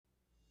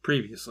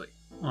Previously,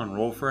 on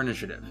Roll for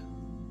Initiative.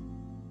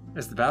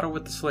 As the battle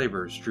with the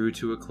slavers drew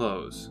to a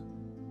close,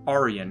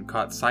 Arian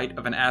caught sight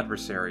of an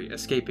adversary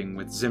escaping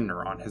with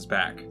Zimner on his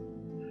back.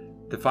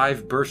 The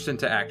five burst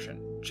into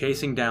action,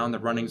 chasing down the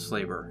running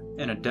slaver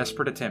in a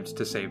desperate attempt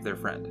to save their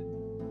friend.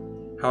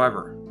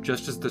 However,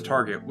 just as the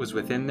target was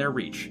within their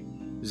reach,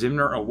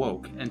 Zimner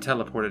awoke and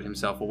teleported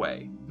himself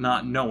away,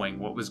 not knowing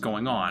what was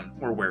going on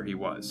or where he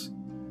was.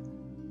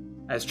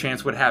 As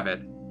chance would have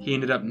it, he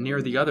ended up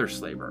near the other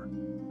slaver,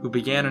 who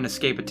began an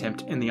escape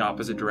attempt in the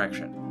opposite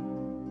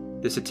direction.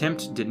 This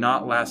attempt did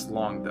not last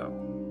long,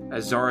 though,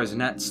 as Zara's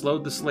net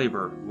slowed the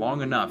slaver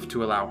long enough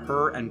to allow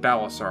her and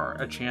Balasar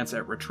a chance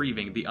at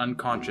retrieving the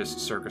unconscious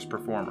circus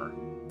performer.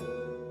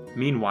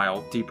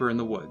 Meanwhile, deeper in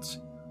the woods,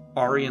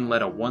 Arian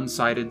led a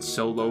one-sided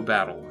solo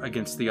battle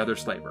against the other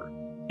slaver,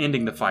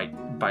 ending the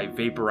fight by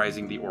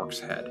vaporizing the orc's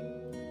head.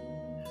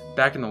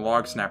 Back in the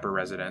Log Snapper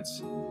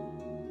residence,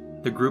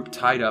 the group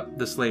tied up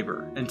the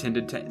slaver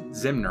intended to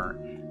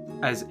Zimner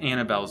as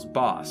Annabelle's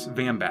boss,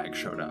 Vambag,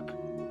 showed up.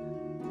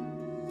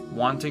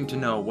 Wanting to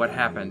know what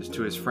happened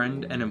to his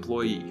friend and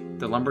employee,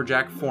 the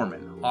lumberjack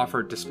foreman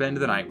offered to spend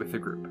the night with the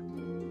group.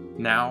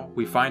 Now,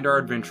 we find our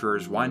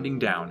adventurers winding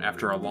down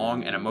after a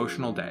long and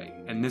emotional day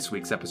in this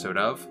week's episode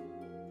of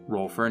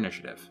Roll for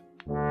Initiative.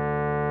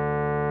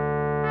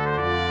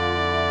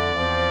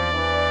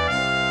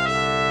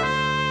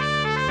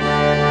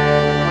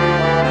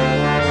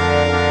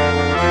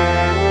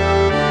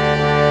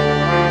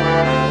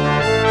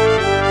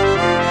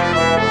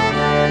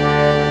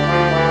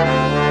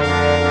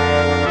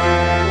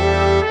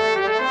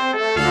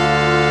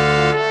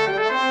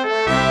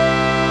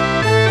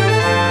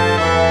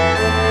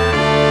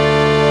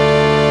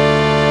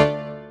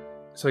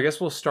 So I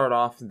guess we'll start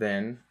off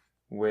then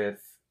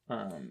with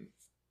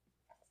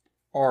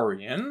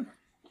Arian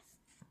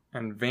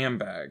and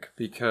Vambag,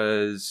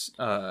 because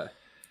do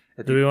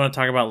we want to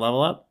talk about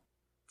level up?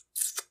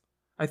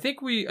 I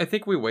think we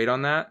wait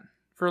on that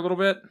for a little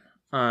bit.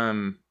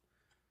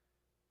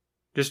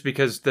 Just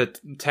because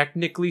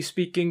technically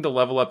speaking, the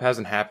level up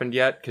hasn't happened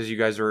yet, because you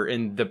guys are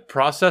in the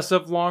process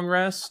of long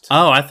rest.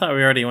 Oh, I thought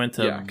we already went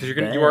to yeah, because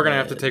you are gonna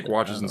have to take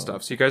watches and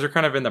stuff. So you guys are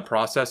kind of in the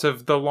process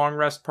of the long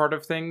rest part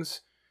of things.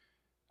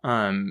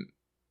 I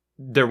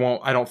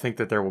don't think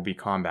that there will be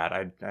combat.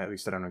 At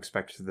least I don't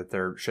expect that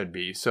there should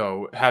be.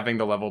 So having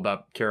the leveled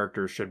up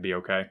characters should be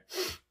okay.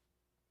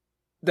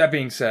 That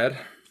being said,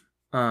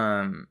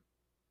 Arian,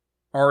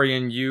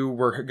 you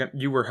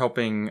were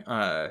helping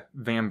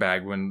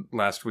Vambag when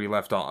last we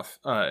left off,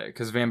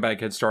 because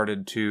Vambag had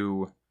started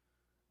to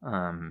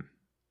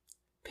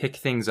pick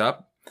things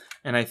up,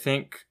 and I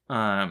think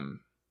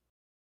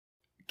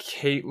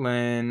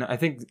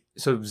Caitlin,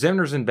 so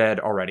Zimner's in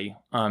bed already,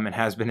 and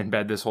has been in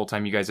bed this whole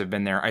time you guys have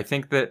been there. I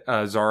think that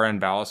Zara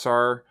and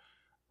Balasar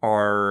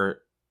are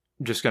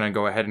just going to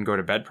go ahead and go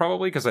to bed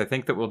probably, because I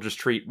think that we'll just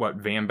treat what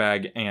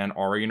Vambag and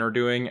Arian are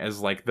doing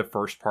as like the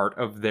first part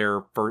of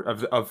their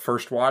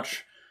first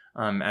watch,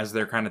 as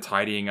they're kind of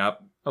tidying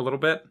up a little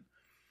bit.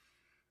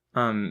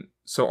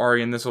 So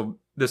Arian,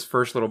 this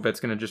first little bit's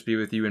going to just be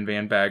with you and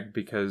Vambag,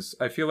 because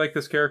I feel like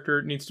this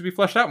character needs to be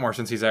fleshed out more,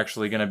 since he's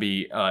actually going to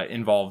be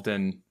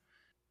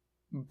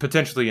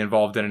potentially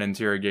involved in an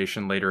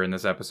interrogation later in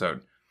this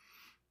episode.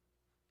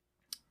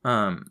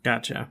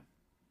 Gotcha.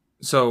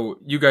 So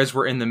you guys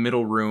were in the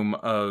middle room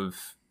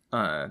of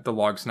the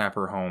Log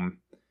Snapper home,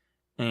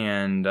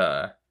 and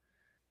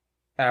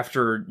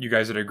after you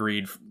guys had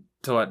agreed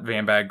to let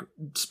Vambag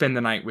spend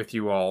the night with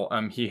you all,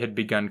 he had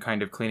begun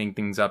kind of cleaning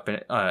things up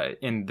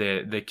in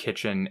the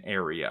kitchen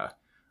area,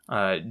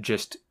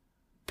 just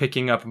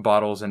picking up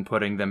bottles and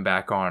putting them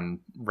back on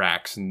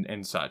racks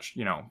and such,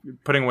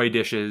 putting away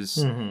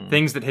dishes,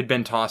 things that had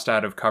been tossed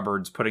out of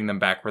cupboards, putting them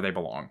back where they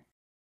belong.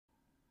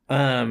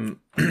 I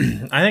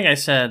think I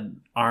said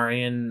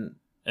Arian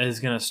is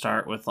going to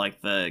start with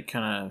like the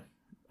kind of,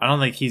 I don't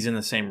think he's in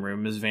the same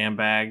room as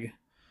Vambag,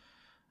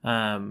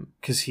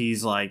 because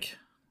he's like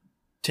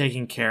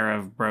taking care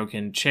of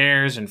broken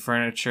chairs and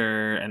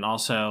furniture, and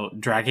also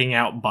dragging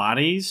out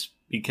bodies,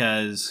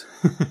 because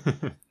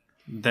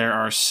there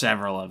are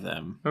several of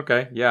them.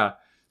 Okay, yeah.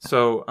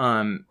 So,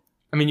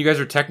 you guys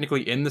are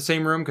technically in the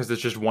same room, because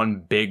it's just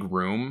one big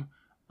room,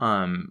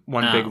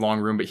 big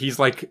long room, but he's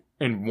like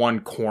in one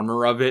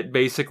corner of it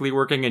basically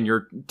working, and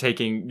you're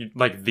taking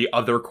like the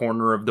other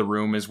corner of the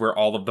room is where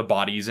all of the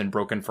bodies and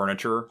broken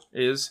furniture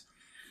is.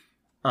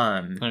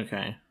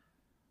 Okay.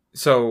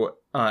 So,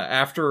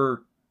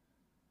 after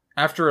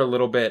a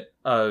little bit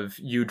of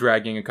you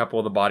dragging a couple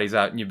of the bodies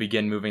out and you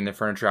begin moving the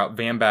furniture out,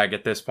 Vambag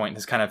at this point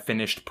has kind of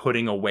finished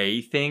putting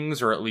away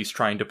things, or at least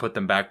trying to put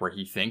them back where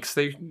he thinks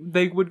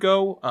they would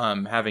go,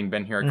 having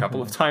been here a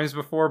couple of times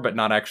before, but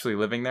not actually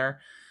living there.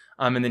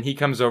 And then he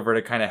comes over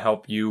to kind of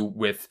help you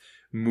with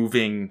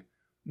moving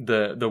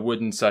the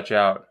wood and such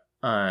out.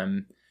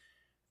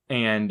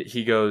 And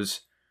he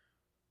goes,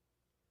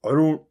 I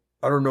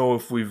don't know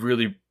if we've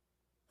really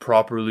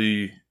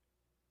properly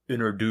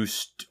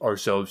introduced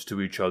ourselves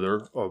to each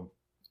other.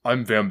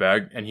 I'm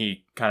Vambag, and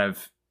he kind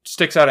of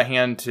sticks out a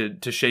hand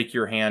to shake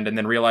your hand, and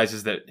then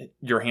realizes that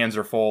your hands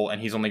are full,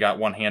 and he's only got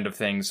one hand of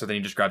things. So then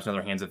he just grabs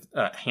another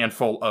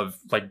handful of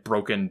like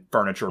broken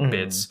furniture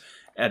bits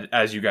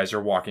as you guys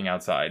are walking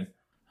outside.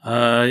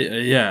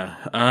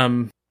 Yeah.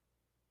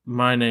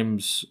 My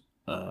name's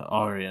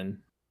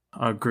Aryan.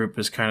 Our group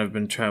has kind of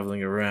been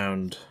traveling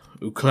around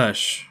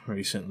Uklesh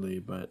recently,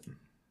 but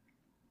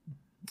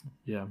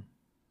yeah.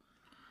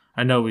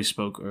 I know we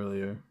spoke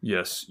earlier.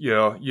 Yes,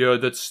 yeah.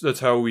 That's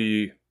how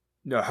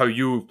how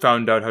you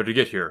found out how to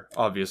get here.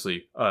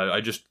 Obviously,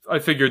 I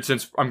figured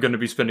since I'm going to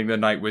be spending the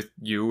night with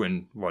you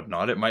and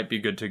whatnot, it might be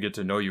good to get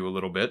to know you a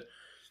little bit.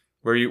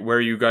 Where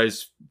are you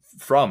guys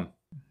from?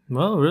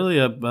 Well, really,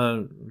 a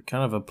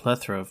kind of a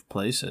plethora of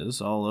places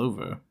all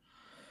over.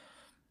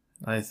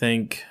 I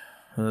think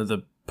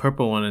the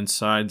purple one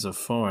inside's a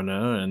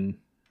foreigner, and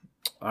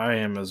I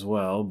am as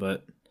well.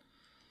 But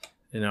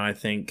I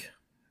think.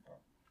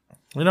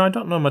 I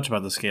don't know much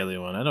about the scaly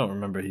one. I don't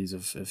remember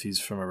if he's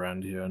from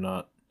around here or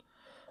not.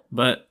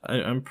 But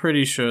I'm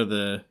pretty sure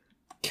the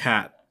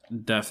cat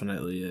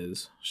definitely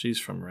is. She's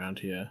from around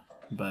here.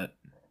 But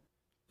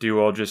do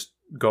you all just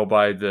go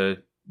by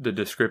the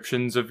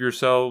descriptions of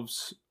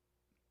yourselves?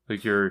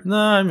 Like you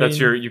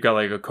got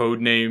like a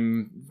code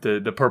name,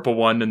 the purple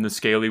one and the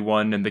scaly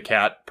one and the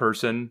cat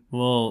person?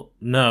 Well,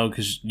 no,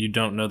 because you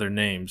don't know their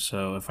names.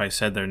 So if I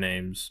said their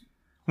names,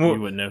 you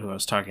wouldn't know who I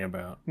was talking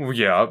about. Well,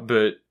 yeah,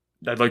 but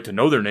I'd like to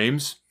know their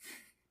names.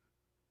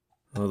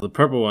 Well, the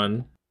purple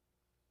one,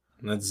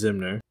 that's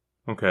Zimner.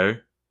 Okay.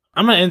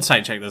 I'm going to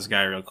insight check this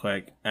guy real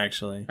quick,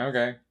 actually.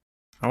 Okay.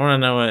 I want to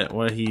know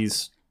what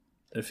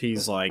if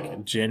he's,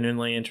 like,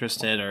 genuinely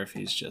interested or if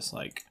he's just,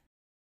 like,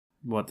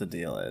 what the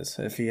deal is.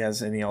 If he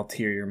has any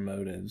ulterior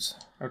motives.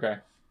 Okay.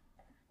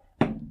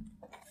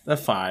 A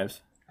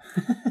 5.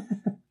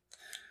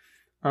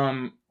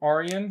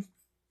 Aryan,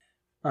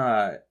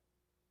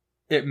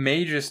 it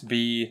may just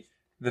be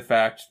the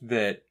fact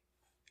that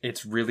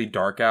it's really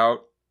dark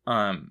out,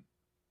 and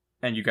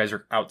you guys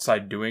are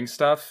outside doing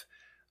stuff,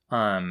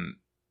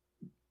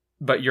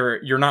 but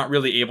you're not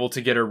really able to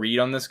get a read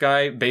on this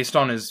guy based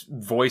on his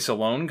voice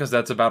alone, because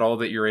that's about all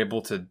that you're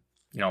able to,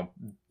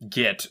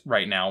 get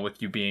right now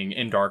with you being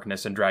in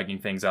darkness and dragging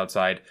things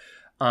outside.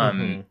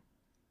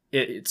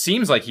 It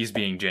seems like he's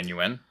being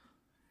genuine.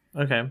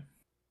 Okay.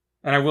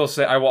 And I will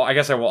say, I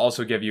guess I will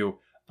also give you,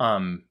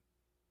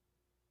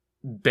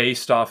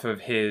 based off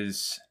of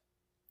his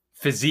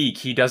physique,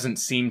 he doesn't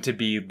seem to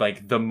be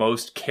like the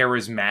most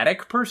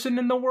charismatic person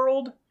in the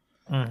world.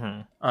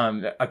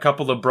 A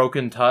couple of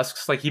broken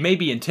tusks, like he may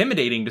be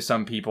intimidating to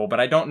some people, but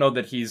I don't know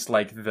that he's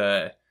like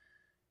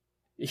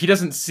he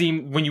doesn't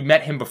seem, when you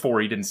met him before,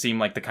 he didn't seem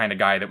like the kind of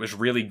guy that was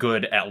really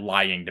good at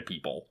lying to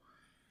people.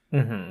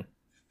 And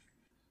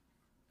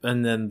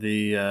then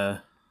the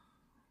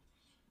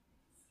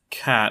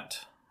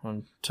cat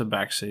on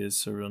Tabaxi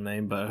is the real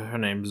name, but her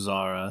name's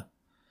Zara.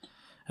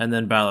 And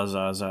then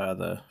Balazar's our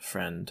other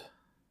friend.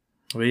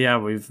 But yeah,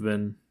 we've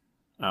been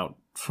out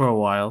for a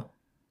while.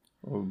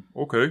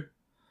 Okay.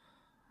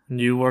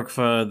 You work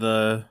for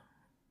the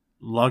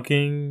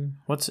logging?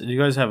 Do you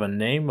guys have a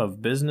name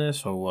of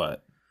business or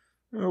what?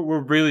 We're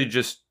really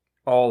just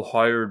all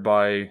hired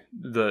by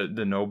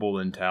the noble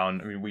in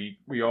town. I mean,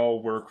 we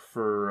all work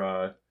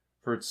for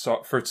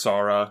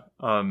Tsara.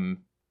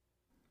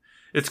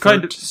 It's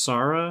kind of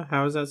Tsara.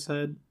 How is that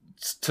said?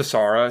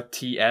 Tsara.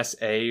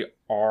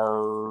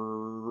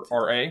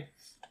 Tsara.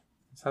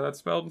 That's how that's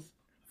spelled.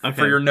 Okay.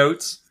 For your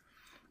notes.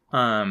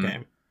 Okay.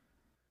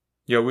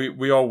 Yeah,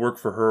 we all work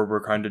for her.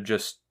 We're kind of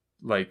just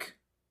like,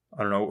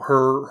 I don't know,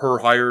 her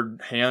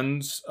hired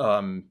hands.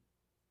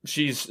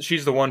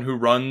 She's the one who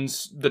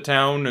runs the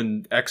town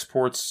and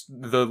exports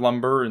the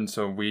lumber, and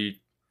so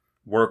we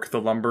work the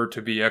lumber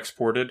to be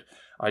exported.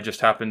 I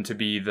just happen to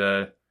be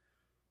the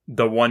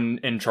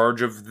one in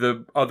charge of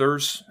the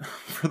others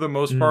for the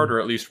most part, or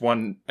at least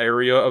one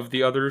area of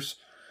the others.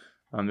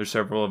 There's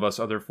several of us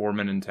other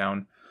foremen in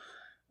town.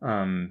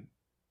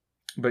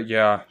 But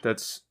yeah,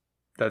 that's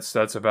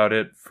about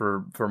it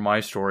for my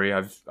story.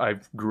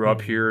 I've grew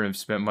up here and have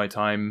spent my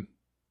time.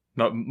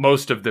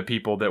 Most of the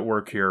people that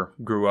work here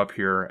grew up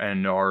here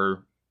and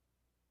are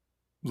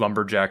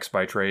lumberjacks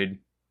by trade.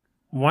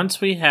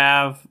 Once we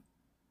have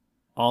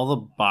all the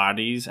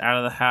bodies out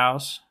of the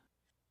house,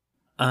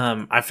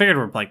 I figured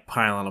we're like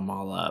piling them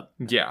all up.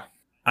 Yeah.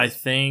 I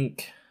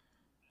think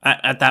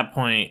at that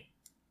point,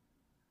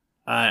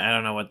 I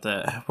don't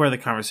know where the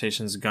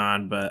conversation's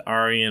gone, but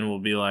Aryan will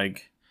be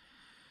like,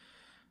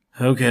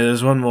 okay,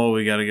 there's one more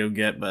we gotta go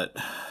get, but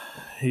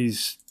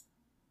he's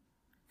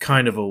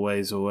kind of a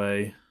ways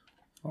away.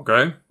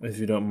 Okay. If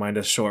you don't mind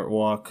a short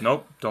walk.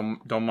 Nope,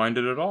 don't mind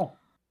it at all.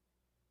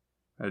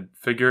 I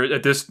figure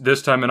at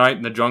this time of night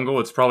in the jungle,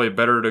 it's probably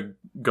better to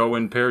go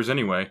in pairs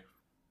anyway.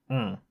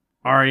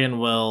 Aryan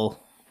will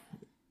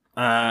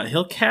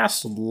he'll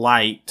cast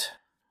light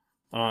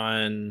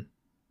on,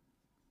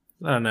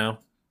 I don't know,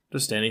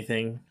 just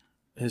anything.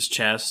 His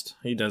chest.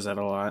 He does that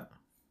a lot.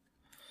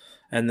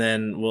 And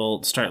then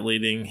we'll start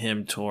leading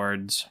him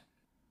towards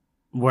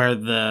where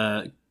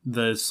the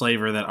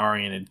slaver that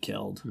Aryan had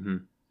killed.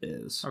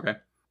 is. Okay.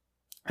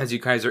 As you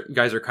guys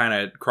are kind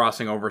of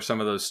crossing over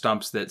some of those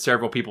stumps that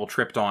several people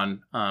tripped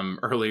on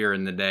earlier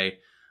in the day,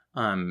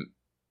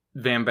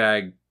 Van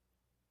Bag,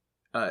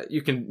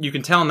 you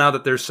can tell now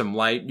that there's some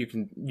light.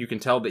 You can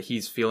tell that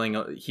he's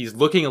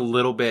looking a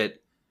little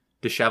bit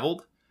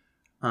disheveled,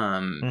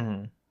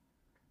 and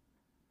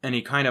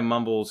he kind of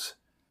mumbles,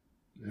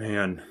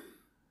 "Man,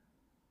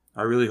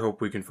 I really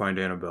hope we can find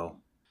Annabelle.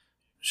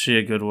 She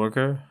a good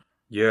worker?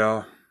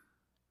 Yeah,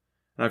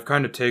 and I've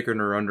kind of taken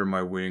her under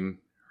my wing.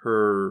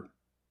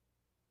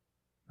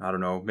 I don't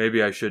know,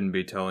 maybe I shouldn't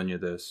be telling you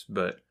this,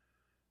 but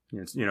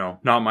it's,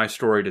 not my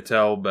story to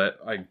tell, but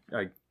I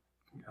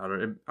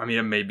mean,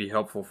 it may be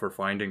helpful for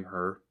finding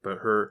her, but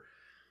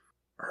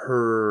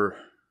her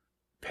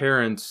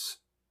parents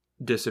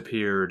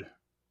disappeared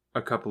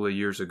a couple of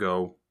years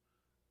ago.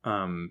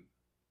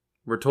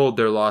 We're told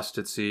they're lost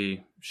at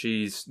sea.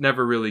 She's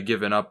never really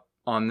given up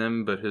on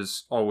them, but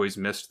has always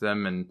missed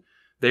them, and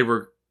they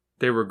were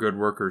good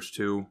workers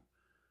too.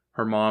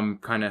 Her mom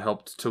kind of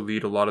helped to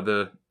lead a lot of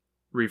the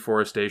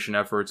reforestation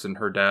efforts, and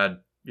her dad,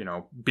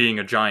 being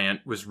a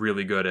giant, was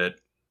really good at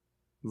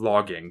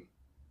logging.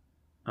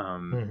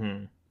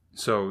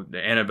 So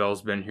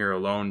Annabelle's been here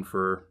alone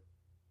for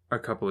a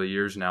couple of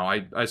years now.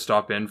 I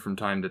stop in from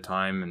time to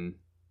time and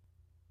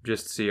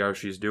just see how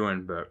she's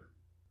doing, but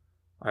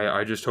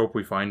I just hope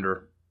we find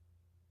her.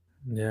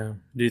 Yeah.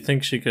 Do you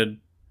think she could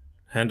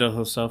handle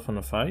herself in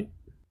a fight?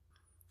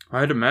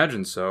 I'd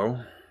imagine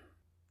so.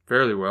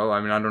 Fairly well.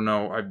 I mean, I don't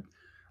know.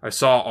 I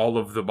saw all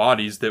of the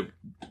bodies that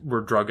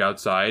were drug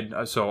outside,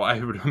 so I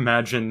would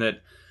imagine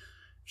that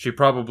she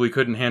probably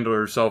couldn't handle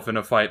herself in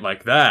a fight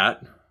like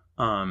that.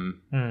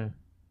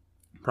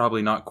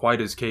 Probably not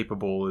quite as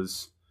capable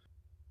as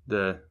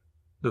the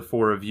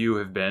four of you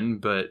have been,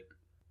 but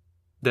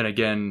then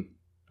again,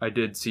 I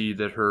did see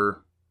that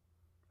her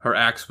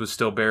axe was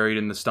still buried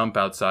in the stump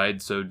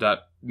outside, so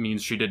that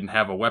means she didn't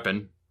have a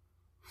weapon.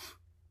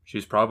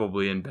 She's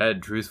probably in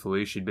bed,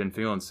 truthfully. She'd been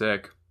feeling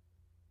sick.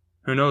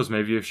 Who knows,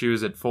 maybe if she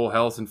was at full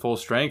health and full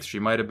strength, she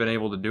might have been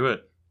able to do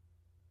it.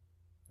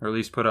 Or at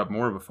least put up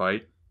more of a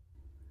fight.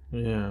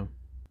 Yeah.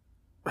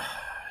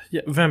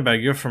 Yeah, Van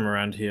Bag, you're from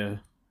around here.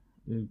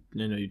 I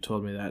know you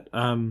told me that.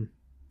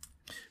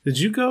 Did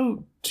you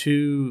go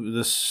to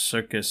the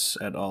circus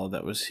at all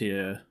that was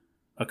here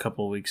a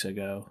couple weeks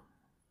ago?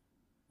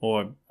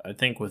 Or I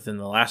think within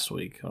the last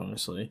week,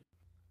 honestly.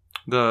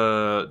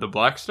 The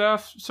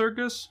Blackstaff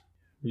Circus?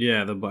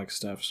 Yeah, the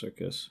Blackstaff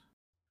Circus.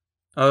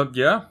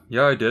 Yeah,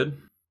 I did.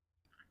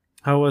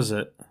 How was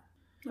it?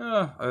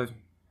 It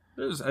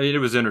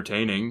was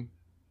entertaining.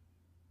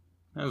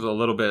 It was a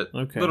little bit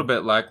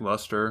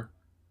lackluster.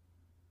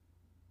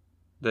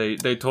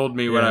 They told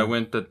me when I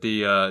went that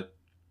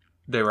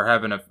they were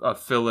having a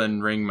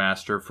fill-in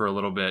ringmaster for a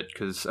little bit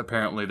because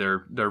apparently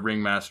their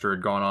ringmaster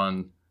had gone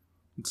on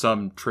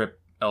some trip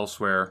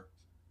elsewhere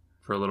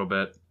for a little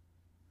bit.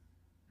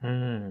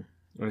 I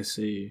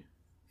see.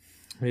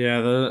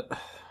 Yeah,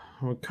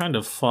 we're kind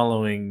of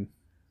following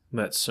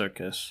that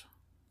circus.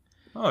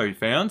 Oh, are you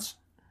fans?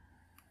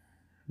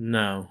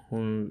 No.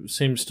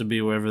 Seems to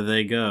be wherever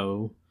they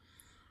go,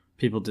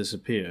 people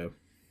disappear.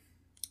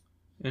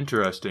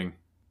 Interesting.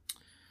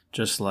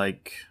 Just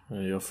like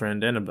your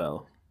friend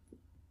Annabelle.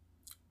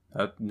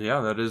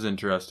 That is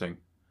interesting.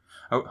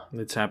 Oh.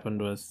 It's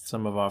happened with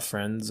some of our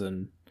friends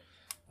and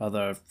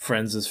other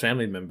friends as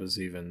family members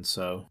even,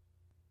 so...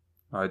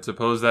 I'd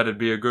suppose that'd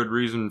be a good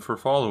reason for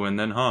following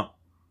then, huh?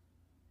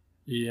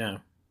 Yeah.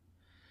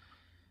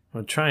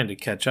 We're trying to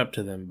catch up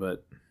to them,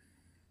 but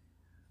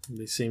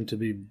they seem to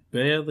be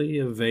barely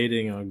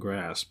evading our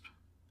grasp.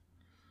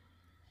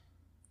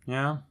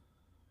 Yeah.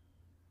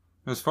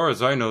 As far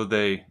as I know,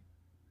 they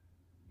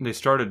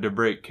started to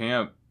break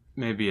camp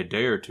maybe a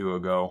day or two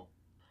ago.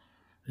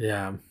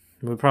 Yeah.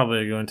 We're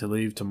probably going to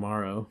leave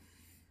tomorrow.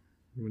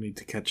 We need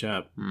to catch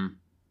up.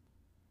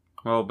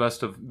 Well,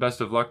 best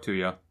of luck to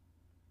you.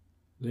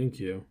 Thank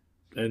you.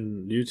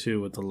 And you too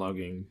with the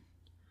logging.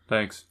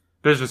 Thanks.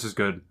 Business is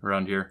good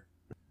around here.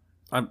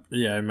 I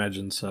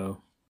imagine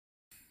so.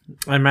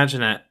 I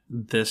imagine at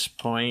this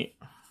point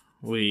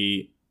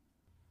we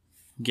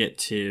get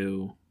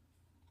to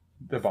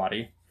the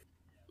body.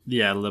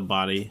 Yeah, the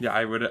body. Yeah,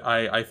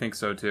 I think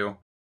so too.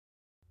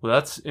 Well,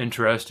 that's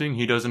interesting.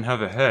 He doesn't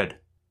have a head.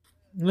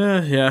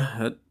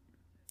 Yeah, it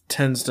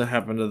tends to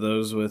happen to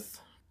those with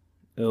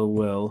ill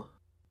will.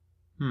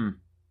 I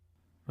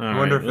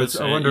wonder if it's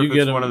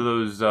one of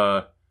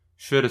those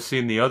should have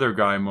seen the other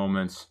guy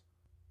moments.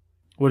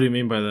 What do you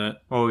mean by that?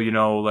 Oh,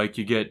 like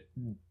you get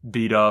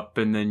beat up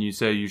and then you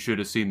say you should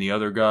have seen the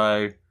other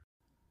guy.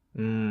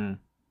 Yeah,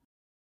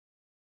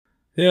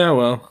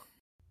 well.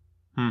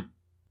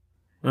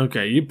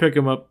 Okay, you pick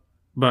him up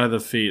by the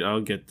feet.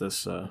 I'll get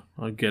this.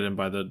 I'll get him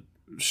by the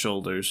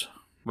shoulders.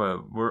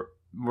 Well,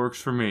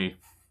 works for me.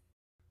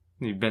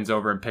 He bends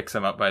over and picks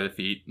him up by the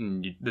feet,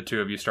 and the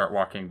two of you start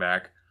walking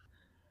back.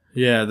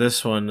 Yeah,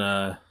 this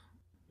one,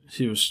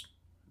 he was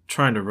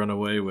trying to run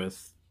away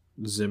with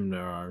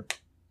Zimner, our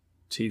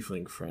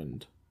tiefling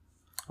friend.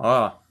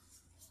 Ah.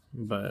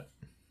 But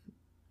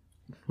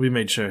we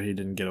made sure he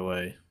didn't get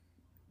away,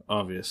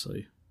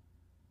 obviously.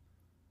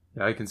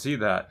 Yeah, I can see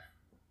that.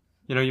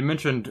 You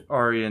mentioned,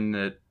 Arian,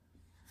 that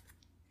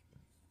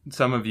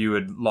some of you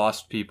had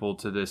lost people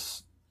to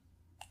this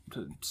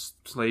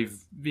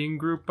slaving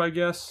group, I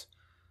guess.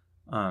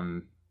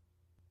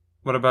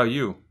 What about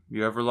you?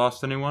 You ever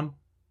lost anyone?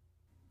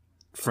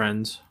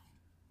 Friends,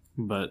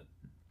 but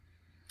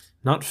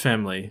not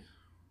family.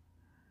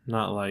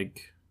 Not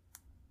like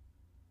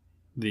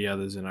the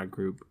others in our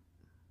group.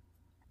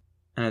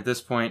 And at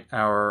this point,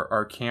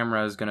 our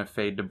camera is going to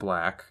fade to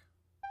black.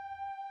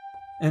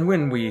 And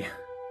when we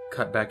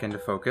cut back into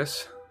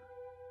focus,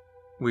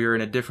 we are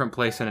in a different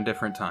place and a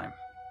different time.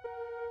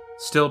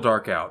 Still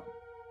dark out,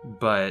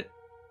 but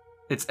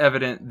it's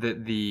evident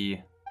that the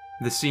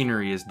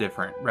scenery is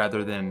different.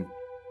 Rather than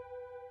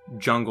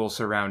jungle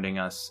surrounding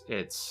us,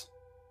 it's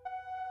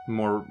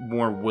more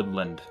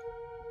woodland.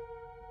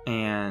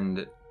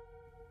 And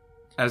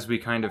as we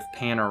kind of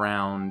pan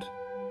around,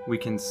 we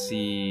can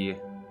see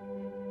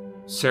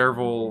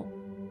several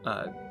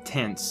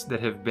tents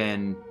that have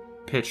been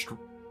pitched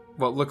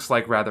what looks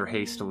like rather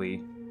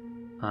hastily.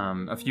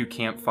 A few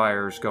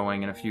campfires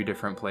going in a few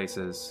different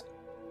places.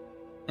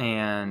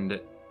 And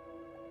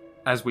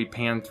as we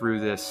pan through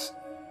this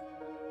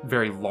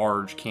very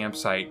large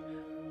campsite,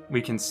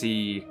 we can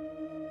see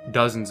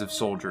dozens of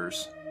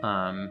soldiers.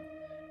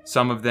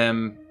 Some of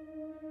them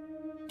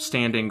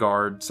standing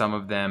guard, some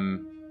of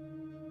them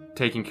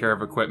taking care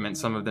of equipment,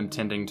 some of them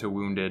tending to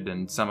wounded,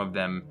 and some of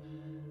them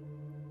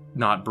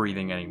not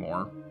breathing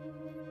anymore.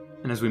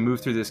 And as we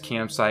move through this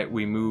campsite,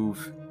 we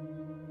move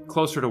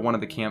closer to one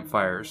of the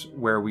campfires,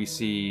 where we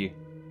see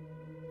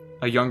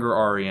a younger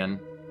Arian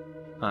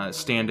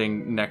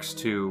standing next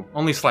to,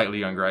 only slightly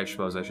younger, I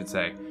suppose I should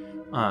say,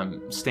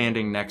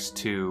 standing next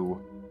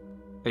to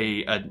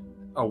a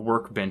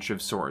workbench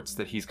of sorts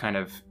that he's kind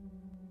of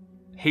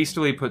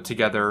hastily put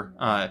together,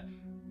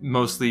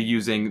 mostly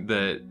using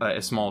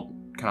a small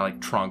kind of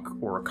like trunk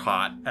or a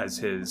cot as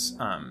his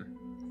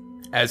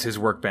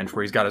workbench,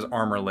 where he's got his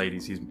armor laid.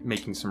 He's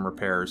making some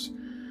repairs,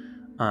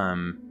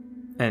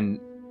 and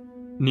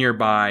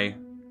nearby,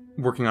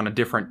 working on a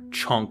different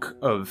chunk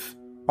of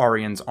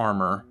Arian's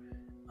armor,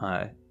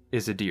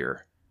 is a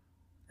deer.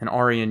 And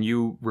Arian,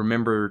 you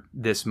remember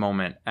this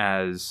moment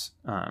as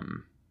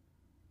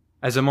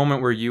a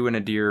moment where you and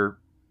Adir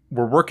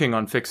were working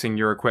on fixing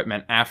your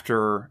equipment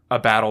after a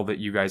battle that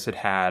you guys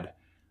had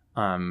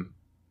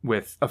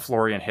with a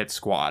Florian hit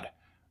squad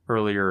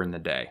earlier in the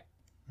day.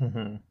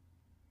 Mm-hmm.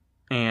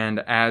 And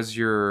as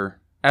you're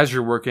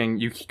working,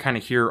 you kind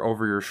of hear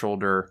over your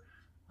shoulder,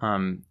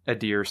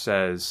 Adir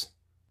says,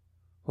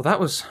 "Well, that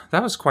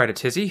was quite a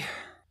tizzy."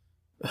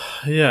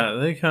 Yeah,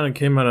 they kind of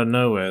came out of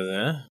nowhere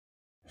there.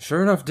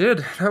 Sure enough,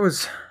 did.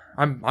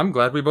 I'm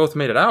glad we both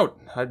made it out.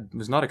 I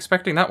was not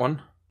expecting that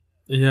one.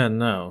 Yeah,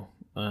 no.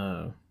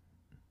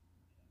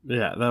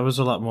 Yeah, that was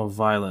a lot more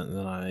violent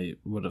than I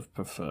would have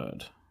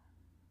preferred.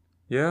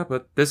 Yeah,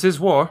 but this is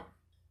war.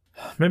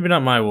 Maybe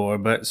not my war,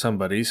 but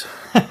somebody's.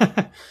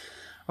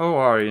 Oh,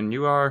 Arian,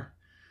 you are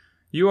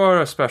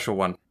a special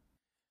one.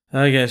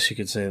 I guess you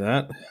could say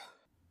that.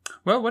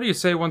 Well, what do you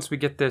say once we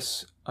get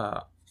this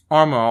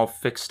armor all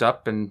fixed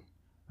up and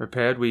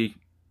repaired, we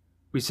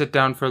sit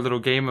down for a little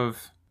game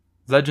of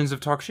Legends of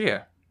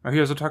Toxia, or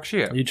Heroes of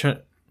Toxia?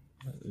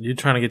 You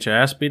trying to get your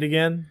ass beat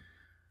again?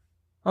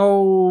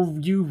 Oh,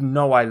 you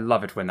know I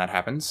love it when that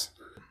happens.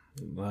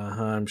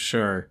 I'm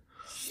sure.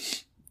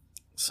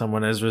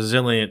 Someone as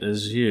resilient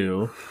as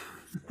you.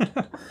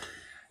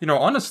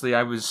 Honestly,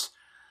 I was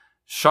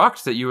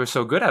shocked that you were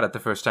so good at it the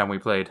first time we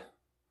played.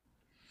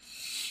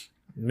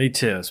 Me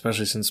too,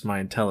 especially since my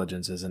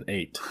intelligence is an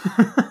 8.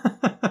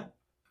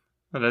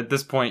 But at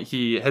this point,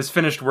 he has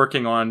finished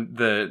working on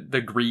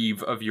the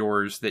greave of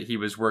yours that he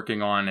was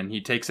working on, and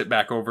he takes it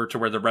back over to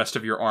where the rest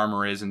of your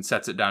armor is and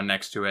sets it down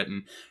next to it,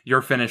 and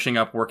you're finishing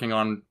up working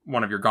on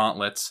one of your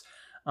gauntlets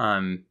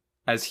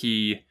as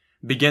he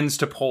begins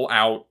to pull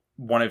out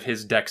one of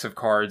his decks of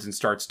cards and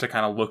starts to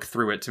kind of look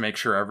through it to make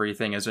sure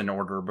everything is in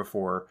order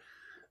before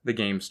the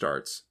game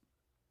starts.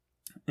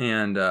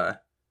 And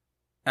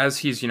as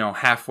he's,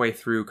 halfway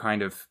through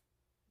kind of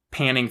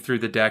panning through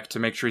the deck to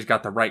make sure he's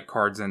got the right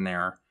cards in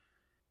there,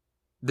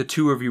 the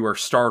two of you are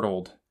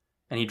startled,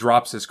 and he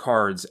drops his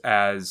cards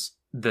as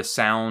the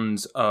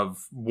sounds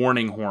of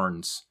warning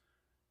horns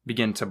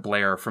begin to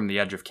blare from the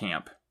edge of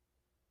camp.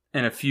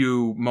 And a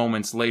few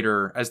moments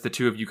later, as the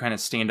two of you kind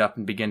of stand up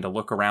and begin to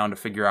look around to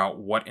figure out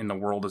what in the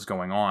world is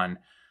going on,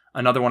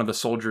 another one of the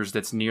soldiers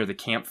that's near the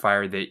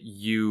campfire that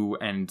you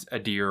and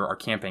Adir are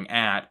camping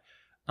at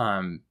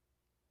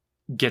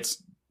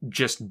gets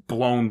just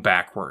blown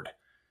backward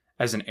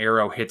as an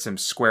arrow hits him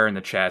square in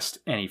the chest,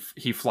 and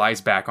he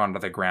flies back onto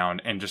the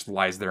ground and just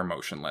lies there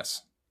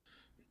motionless.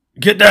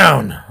 Get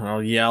down!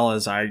 I'll yell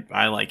as I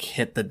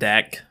hit the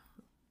deck.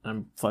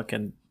 I'm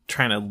fucking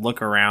trying to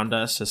look around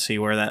us to see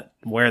where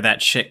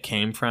that shit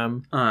came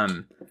from.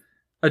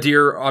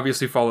 Adir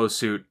obviously follows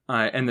suit,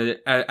 and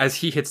as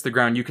he hits the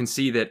ground, you can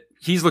see that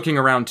he's looking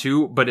around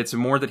too, but it's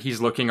more that he's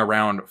looking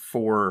around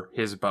for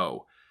his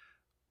bow.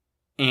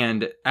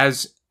 And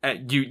as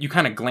you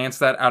kind of glance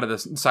that out of the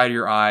side of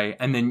your eye,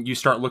 and then you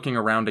start looking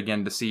around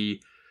again to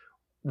see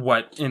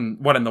what in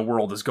the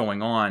world is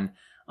going on,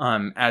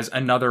 as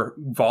another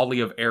volley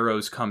of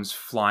arrows comes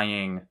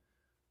flying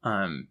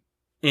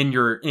in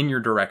your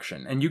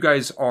direction. And you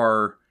guys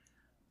are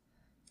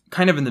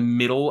kind of in the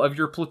middle of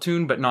your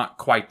platoon, but not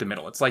quite the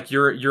middle. It's like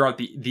you're at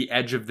the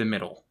edge of the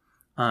middle.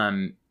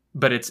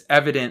 But it's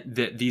evident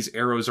that these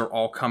arrows are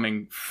all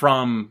coming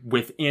from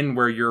within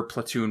where your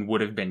platoon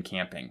would have been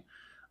camping.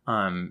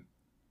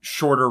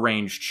 Shorter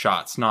ranged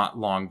shots, not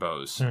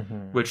longbows,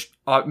 which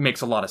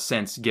makes a lot of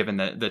sense given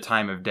the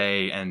time of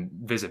day and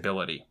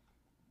visibility.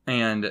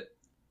 And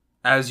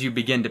as you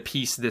begin to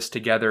piece this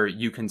together,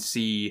 you can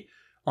see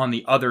on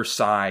the other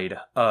side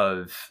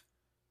of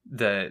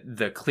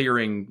the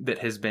clearing that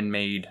has been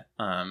made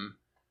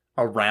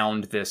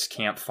around this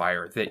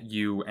campfire that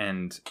you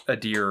and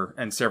Adir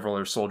and several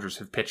other soldiers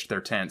have pitched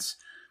their tents.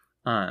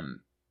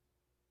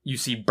 You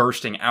see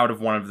bursting out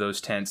of one of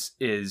those tents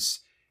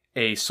is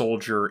a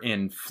soldier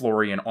in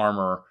Florian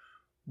armor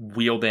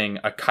wielding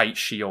a kite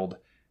shield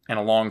and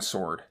a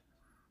longsword.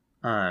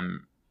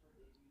 And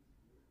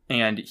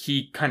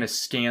he kind of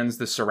scans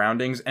the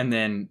surroundings and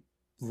then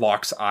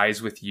locks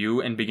eyes with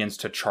you and begins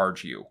to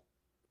charge you.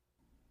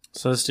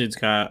 So this dude's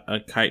got a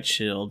kite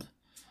shield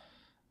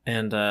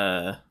and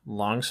a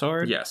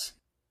longsword? Yes.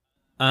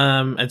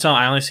 And so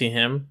I only see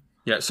him?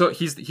 Yeah, so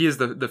he is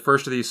the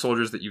first of these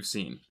soldiers that you've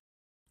seen.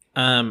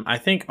 I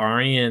think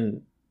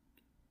Aryan...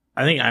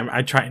 I think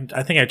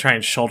I try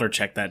and shoulder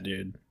check that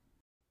dude.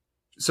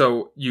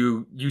 So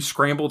you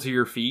scramble to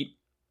your feet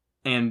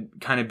and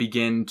kind of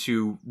begin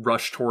to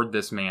rush toward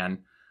this man.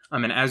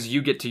 And as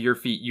you get to your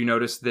feet, you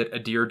notice that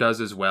Adir does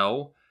as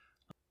well.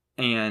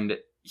 And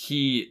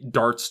he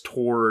darts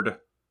toward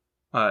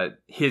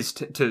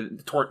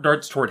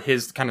darts toward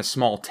his kind of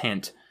small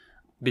tent,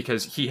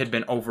 because he had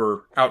been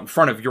out in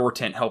front of your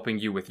tent helping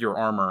you with your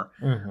armor.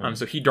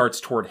 So he darts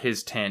toward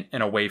his tent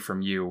and away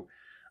from you.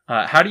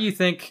 How do you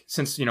think,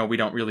 since we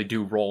don't really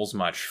do rolls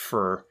much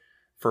for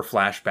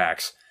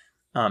flashbacks,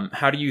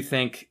 how do you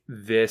think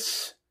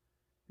this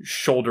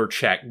shoulder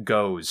check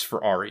goes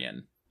for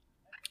Aryan?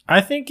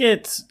 I think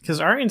it's because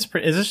Aryan's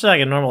is this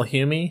like a normal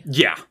Humie?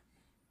 Yeah.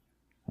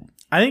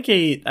 I think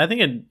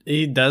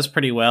he does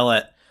pretty well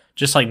at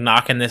just like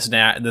knocking this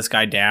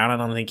guy down. I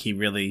don't think he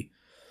really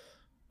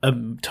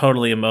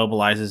totally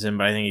immobilizes him,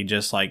 but I think he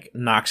just like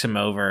knocks him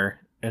over,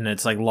 and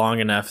it's like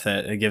long enough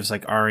that it gives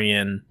like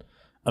Aryan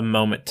a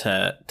moment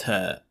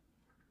to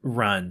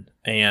run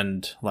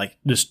and like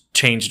just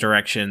change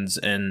directions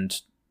and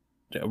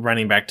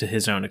running back to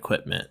his own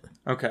equipment.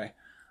 Okay.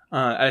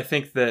 I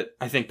think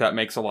that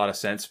makes a lot of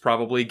sense,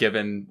 probably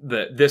given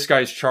this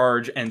guy's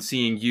charge and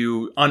seeing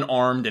you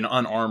unarmed and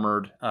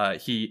unarmored.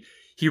 He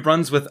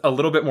runs with a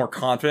little bit more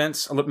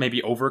confidence,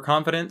 maybe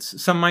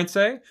overconfidence, some might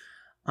say.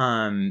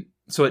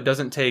 So it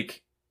doesn't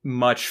take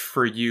much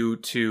for you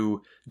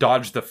to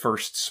dodge the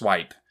first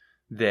swipe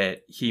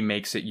that he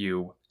makes at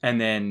you. And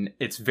then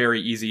it's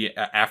very easy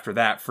after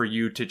that for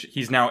you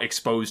he's now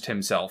exposed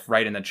himself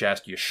right in the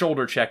chest. You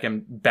shoulder check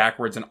him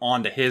backwards and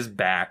onto his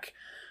back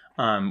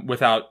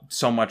without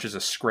so much as a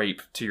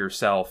scrape to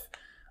yourself.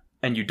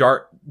 And you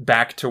dart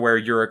back to where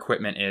your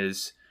equipment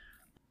is.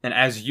 And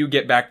as you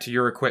get back to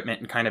your equipment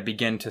and kind of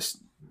begin to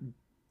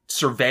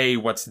survey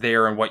what's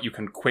there and what you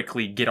can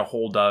quickly get a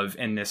hold of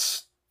in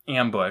this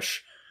ambush,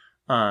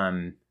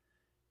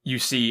 you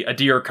see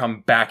Adir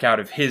come back out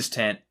of his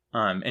tent,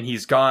 and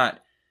he's got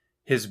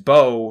his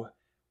bow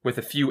with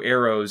a few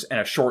arrows and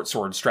a short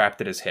sword strapped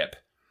at his hip.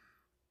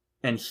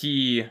 And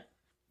he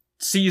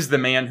sees the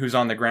man who's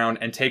on the ground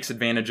and takes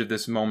advantage of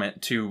this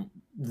moment to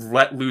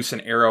let loose an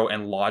arrow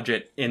and lodge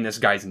it in this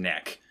guy's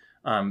neck.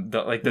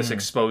 This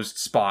exposed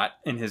spot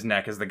in his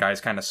neck as the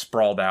guy's kind of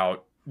sprawled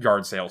out,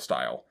 yard sale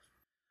style.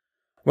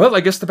 Well,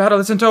 I guess the battle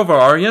isn't over,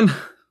 Aryan.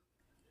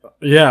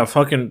 Yeah,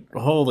 fucking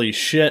holy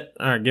shit.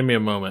 Alright, give me a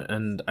moment.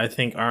 And I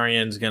think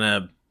Aryan's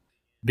gonna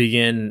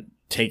begin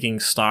taking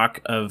stock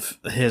of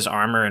his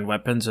armor and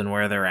weapons and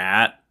where they're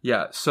at.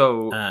 Yeah,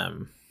 so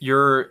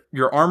your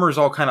armor's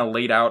all kind of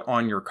laid out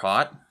on your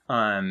cot.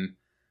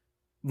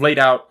 Laid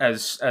out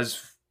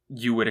as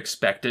you would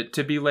expect it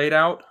to be laid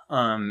out.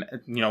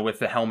 With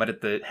the helmet at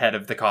the head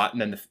of the cot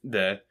and then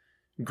the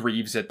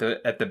greaves at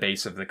the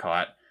base of the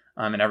cot.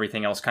 And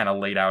everything else kind of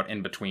laid out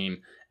in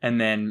between.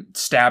 And then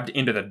stabbed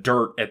into the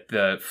dirt at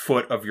the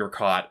foot of your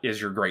cot is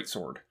your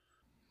greatsword.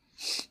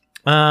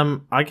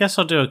 I guess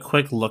I'll do a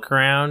quick look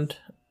around.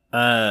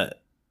 What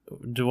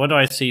do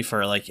I see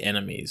for like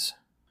enemies?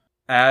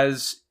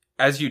 As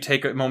you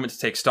take a moment to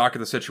take stock of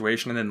the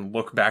situation and then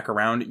look back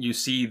around, you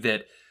see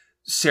that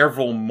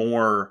several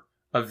more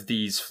of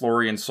these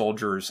Florian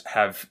soldiers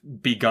have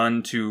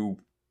begun to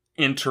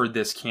enter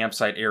this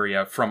campsite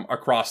area from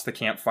across the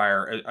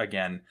campfire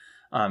again.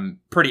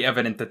 Pretty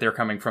evident that they're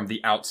coming from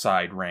the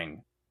outside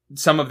ring.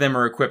 Some of them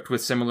are equipped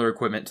with similar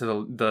equipment to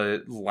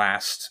the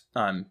last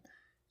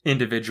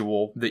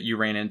individual that you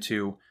ran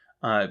into,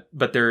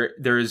 but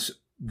there's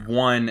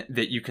one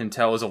that you can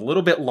tell is a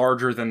little bit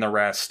larger than the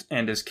rest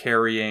and is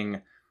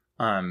carrying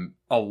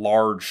a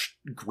large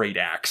great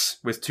axe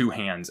with 2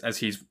 hands as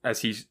he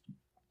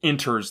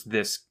enters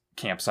this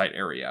campsite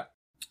area.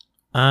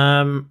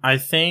 I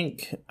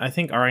think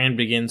Aryan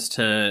begins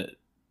to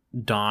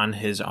don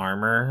his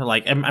armor.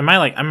 Like, I'm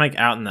like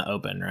out in the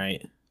open,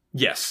 right?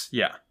 Yes,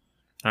 yeah.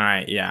 All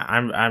right, yeah.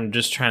 I'm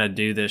just trying to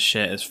do this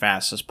shit as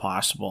fast as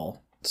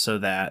possible so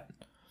that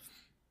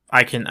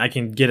I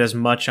can get as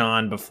much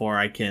on before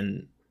I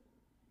get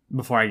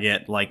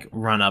like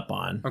run up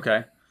on.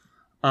 Okay.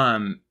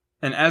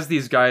 And as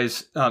these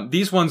guys,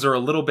 these ones are a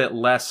little bit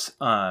less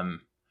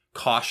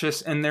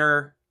cautious in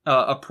their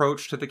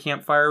approach to the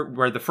campfire,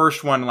 where the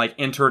first one like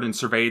entered and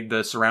surveyed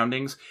the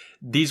surroundings.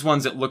 These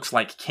ones, it looks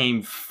like,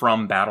 came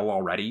from battle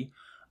already.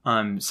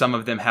 Some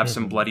of them have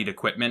some bloodied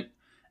equipment,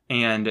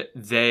 and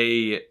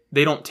they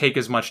don't take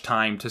as much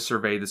time to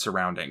survey the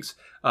surroundings.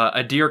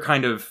 A deer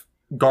kind of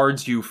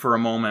guards you for a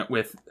moment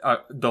with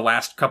the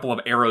last couple of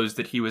arrows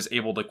that he was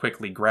able to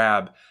quickly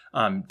grab,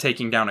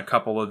 taking down a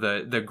couple of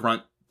the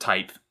grunt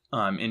type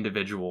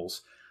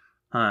individuals.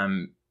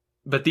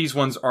 But these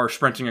ones are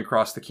sprinting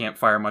across the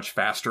campfire much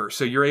faster,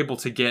 so you're able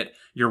to get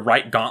your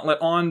right gauntlet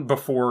on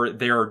before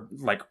they're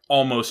like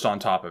almost on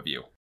top of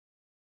you.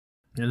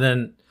 And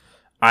then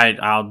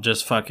I'll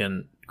just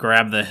fucking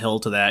grab the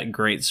hilt of that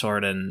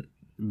greatsword and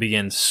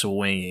begin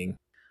swinging.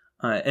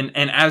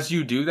 And as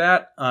you do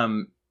that,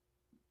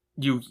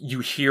 you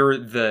hear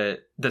the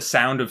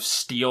sound of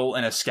steel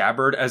in a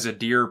scabbard as a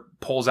deer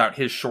pulls out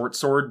his short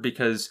sword,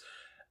 because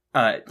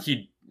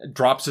he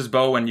drops his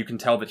bow, and you can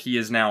tell that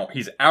he's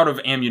out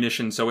of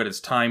ammunition, so it is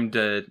time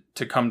to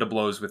come to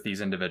blows with these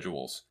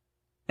individuals.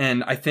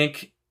 And I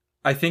think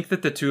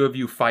that the two of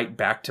you fight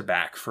back to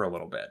back for a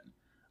little bit,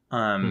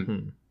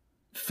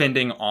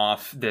 fending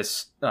off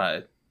this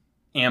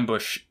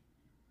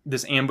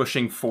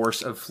ambushing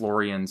force of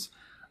Florians.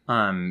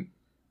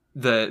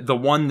 The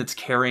one that's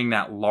carrying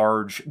that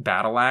large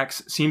battle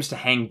axe seems to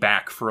hang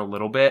back for a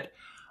little bit,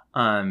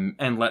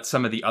 and let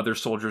some of the other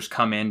soldiers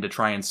come in to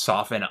try and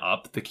soften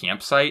up the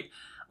campsite,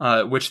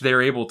 which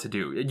they're able to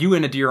do. You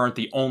and Adir aren't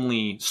the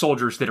only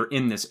soldiers that are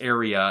in this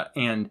area,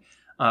 and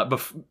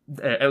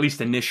at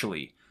least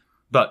initially.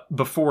 But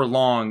before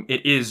long,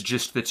 it is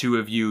just the two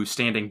of you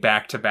standing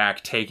back to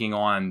back, taking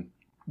on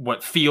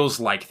what feels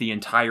like the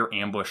entire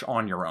ambush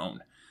on your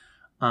own.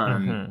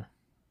 And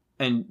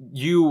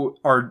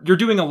you're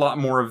doing a lot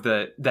more of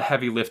the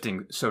heavy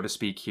lifting, so to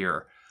speak,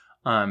 here.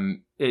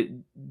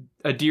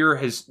 Adir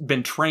has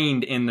been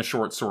trained in the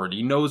short sword.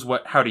 He knows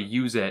how to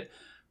use it,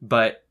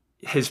 but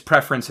his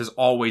preference has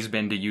always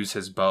been to use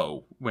his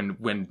bow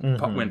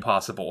when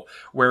possible.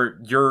 Where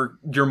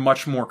you're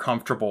much more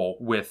comfortable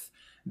with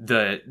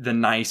the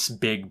nice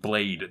big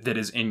blade that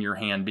is in your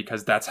hand,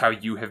 because that's how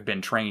you have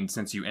been trained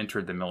since you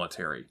entered the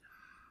military.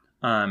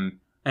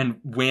 And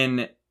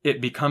when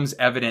it becomes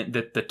evident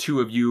that the two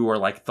of you are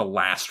like the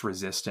last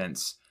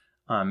resistance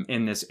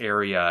in this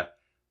area,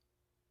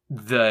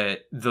 the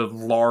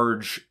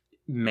large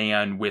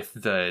man with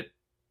the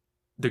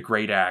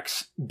great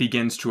axe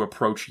begins to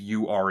approach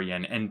you,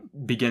 Aryan, and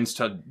begins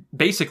to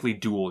basically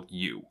duel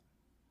you.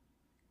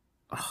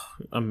 Oh,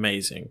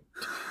 amazing.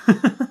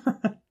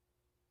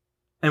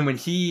 And when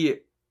he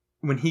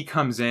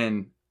comes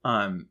in,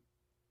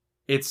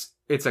 it's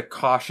a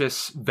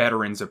cautious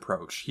veteran's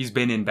approach. He's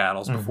been in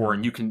battles before,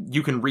 and you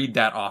can read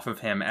that off of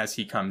him as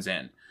he comes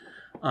in.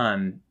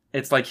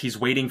 It's like he's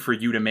waiting for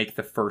you to make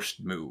the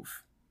first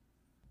move.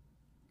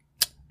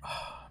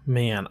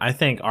 Man, I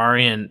think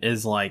Aryan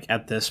is like,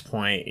 at this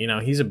point,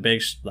 he's a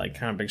big, like,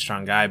 kind of big,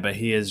 strong guy, but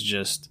he's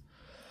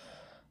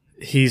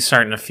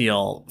starting to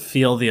feel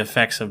the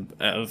effects of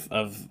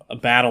a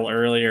battle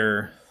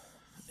earlier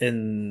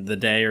in the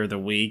day or the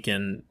week,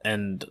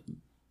 and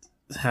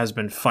has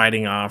been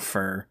fighting off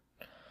for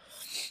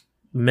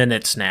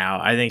minutes now.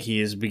 I think he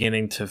is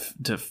beginning to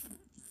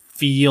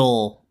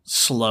feel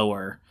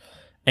slower,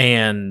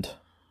 and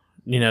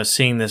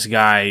seeing this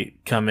guy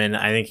come in,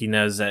 I think he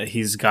knows that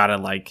he's got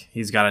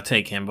to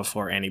take him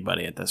before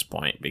anybody at this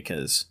point,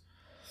 because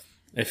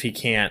if he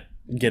can't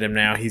get him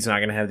now, he's not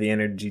going to have the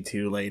energy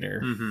to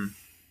later.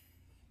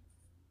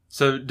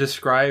 So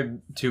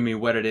describe to me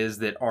what it is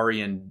that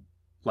Aryan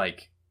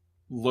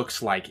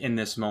looks like in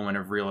this moment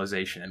of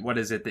realization, and what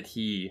is it that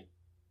he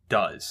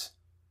does?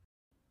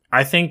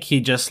 I think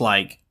he just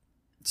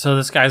so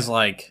this guy's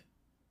like,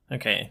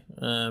 okay,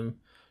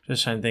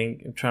 just trying to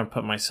think. I'm trying to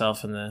put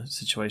myself in the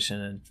situation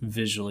and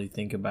visually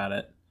think about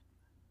it.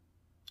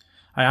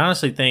 I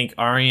honestly think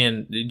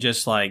Aryan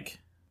just not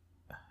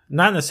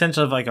in the sense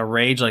of a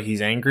rage, like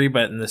he's angry,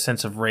 but in the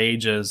sense of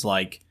rage as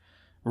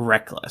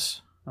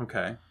reckless.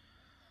 Okay.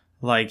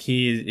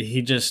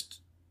 He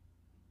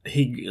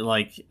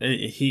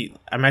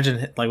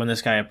imagine when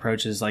this guy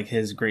approaches,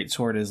 his great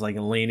sword is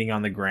leaning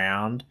on the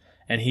ground,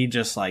 and he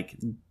just not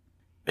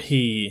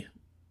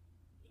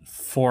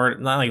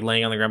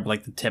laying on the ground,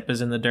 but the tip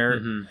is in the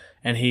dirt,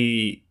 and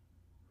he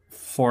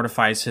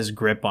fortifies his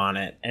grip on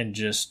it and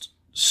just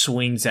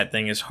swings that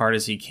thing as hard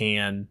as he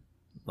can,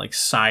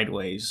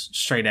 sideways,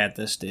 straight at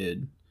this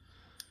dude.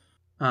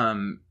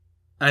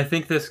 I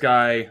think this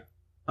guy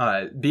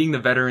being the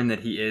veteran that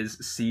he is,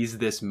 sees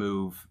this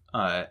move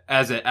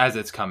as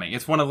it's coming.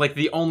 It's one of like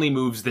the only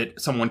moves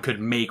that someone could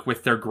make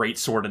with their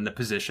greatsword in the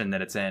position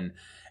that it's in,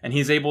 and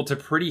he's able to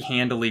pretty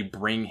handily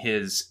bring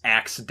his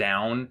axe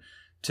down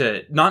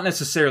to not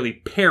necessarily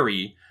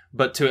parry,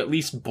 but to at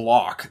least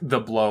block the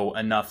blow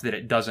enough that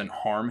it doesn't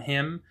harm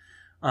him,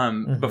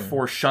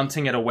 before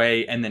shunting it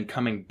away and then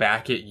coming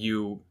back at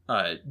you,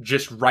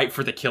 just right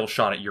for the kill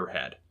shot at your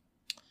head.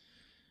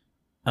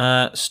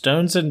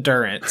 Stone's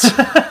endurance.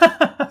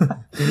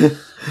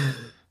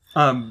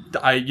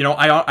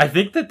 I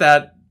think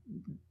that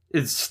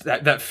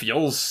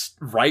feels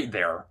right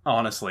there,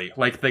 honestly.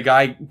 Like the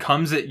guy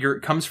comes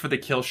for the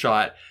kill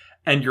shot,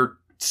 and your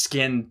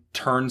skin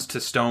turns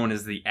to stone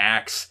as the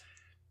axe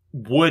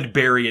would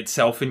bury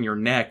itself in your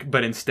neck,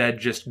 but instead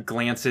just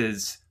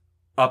glances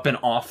up and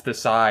off the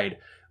side,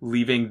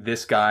 leaving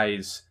this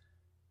guy's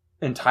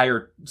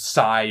entire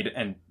side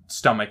and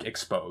stomach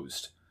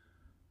exposed.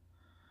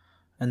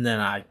 And then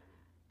I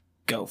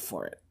go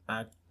for it.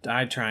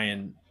 I try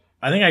and...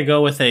 I think I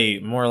go with a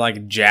more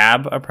like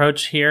jab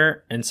approach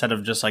here instead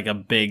of just like a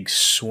big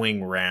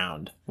swing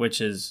round,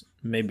 which is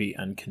maybe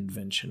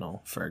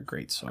unconventional for a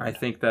greatsword. I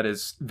think that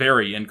is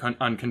very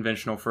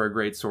unconventional for a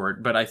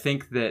greatsword, but I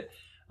think that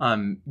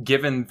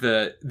given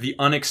the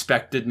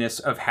unexpectedness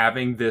of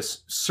having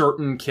this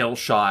certain kill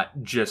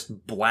shot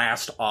just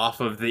blast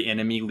off of the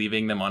enemy,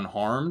 leaving them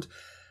unharmed,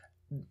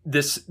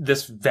 this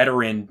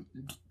veteran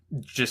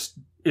just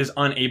is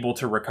unable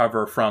to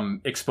recover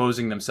from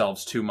exposing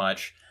themselves too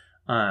much.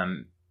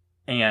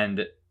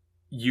 And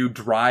you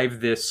drive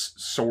this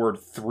sword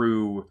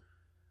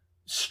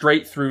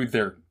straight through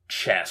their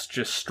chest,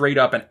 just straight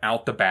up and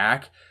out the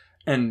back.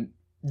 And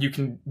you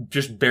can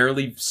just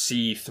barely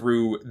see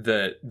through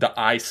the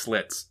eye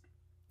slits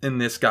in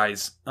this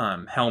guy's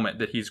helmet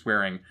that he's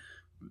wearing,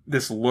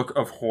 this look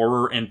of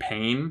horror and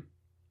pain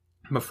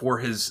before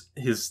his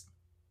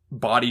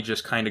body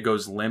just kind of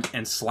goes limp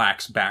and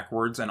slacks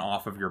backwards and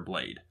off of your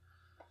blade.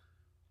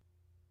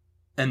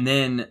 And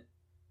then,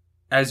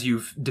 as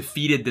you've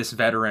defeated this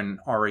veteran,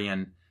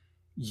 Arian,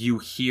 you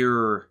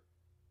hear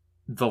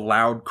the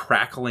loud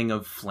crackling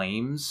of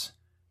flames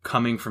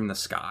coming from the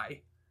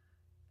sky.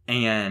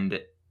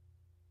 And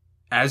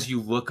as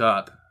you look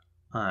up,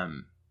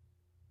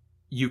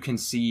 you can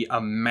see a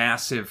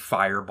massive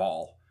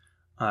fireball.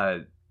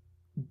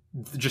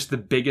 Just the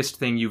biggest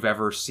thing you've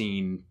ever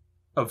seen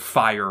of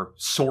fire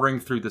soaring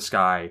through the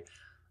sky.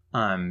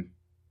 And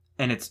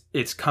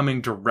it's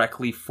coming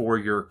directly for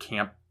your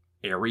camp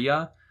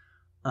area.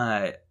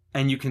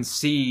 And you can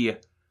see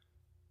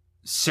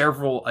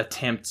several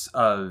attempts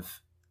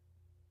of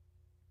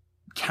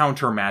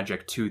counter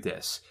magic to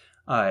this.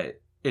 That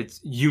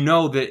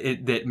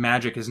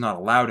magic is not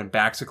allowed in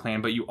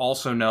Baxiclan, but you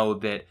also know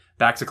that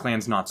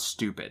Baxiclan's not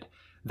stupid.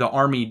 The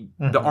army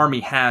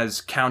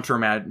has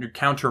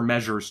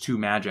countermeasures to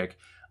magic,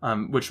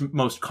 which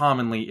most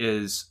commonly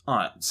is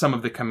some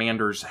of the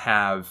commanders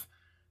have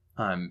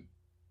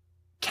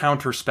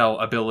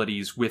counterspell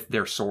abilities with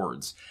their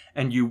swords,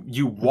 and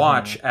you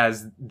watch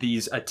as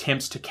these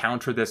attempts to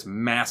counter this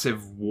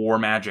massive war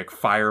magic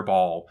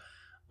fireball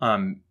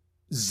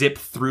zip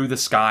through the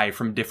sky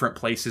from different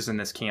places in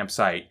this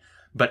campsite,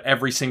 but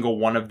every single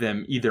one of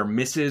them either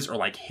misses or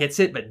like hits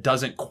it but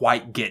doesn't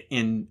quite get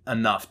in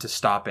enough to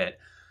stop it.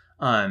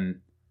 And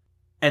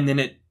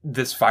then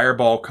this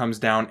fireball comes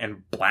down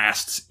and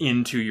blasts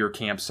into your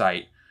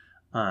campsite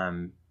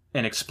and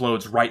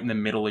explodes right in the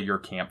middle of your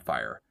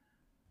campfire.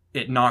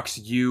 It knocks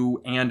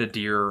you and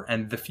Adir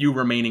and the few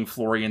remaining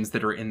Florians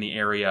that are in the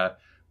area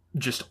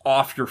just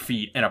off your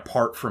feet and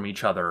apart from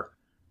each other.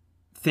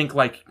 Think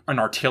like an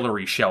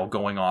artillery shell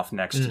going off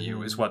next to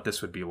you is what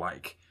this would be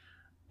like.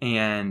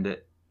 And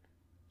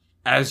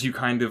as you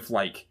kind of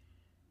like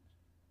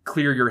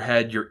clear your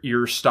head, your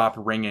ears stop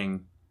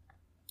ringing.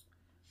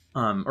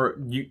 As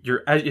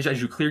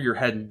you clear your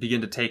head and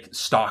begin to take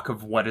stock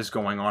of what is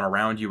going on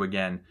around you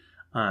again,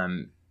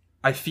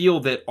 I feel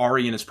that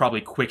Arian is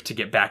probably quick to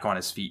get back on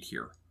his feet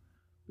here.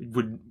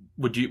 Would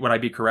I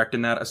be correct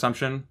in that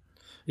assumption?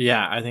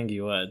 Yeah, I think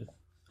you would.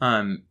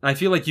 I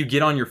feel like you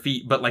get on your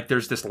feet, but like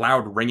there's this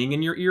loud ringing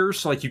in your ears,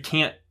 so like you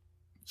can't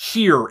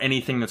hear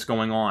anything that's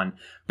going on.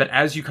 But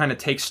as you kind of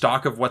take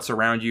stock of what's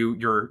around you,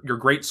 your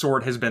great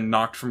sword has been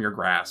knocked from your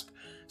grasp.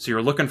 So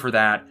you're looking for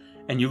that,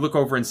 and you look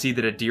over and see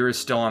that Adir is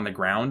still on the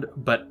ground,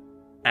 but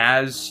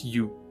as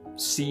you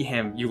see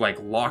him, you like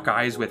lock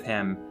eyes with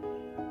him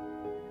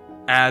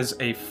as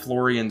a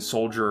Florian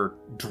soldier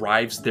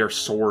drives their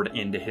sword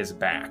into his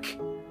back.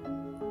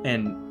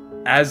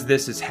 And as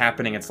this is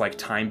happening, it's like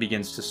time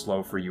begins to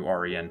slow for you,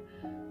 Arian.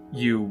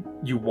 You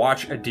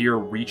watch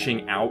Adir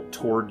reaching out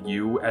toward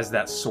you as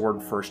that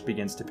sword first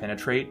begins to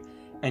penetrate,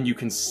 and you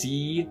can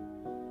see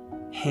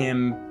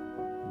him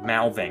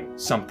mouthing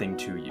something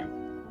to you.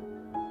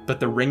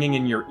 But the ringing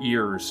in your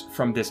ears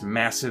from this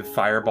massive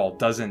fireball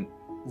doesn't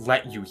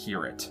let you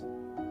hear it.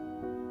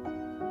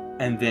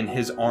 And then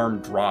his arm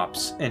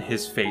drops and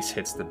his face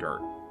hits the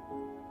dirt.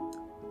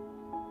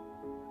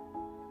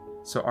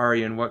 So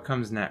Arian, what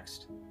comes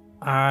next?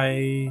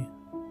 I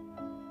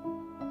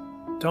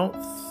don't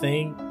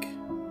think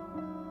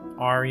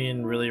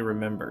Aryan really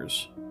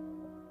remembers.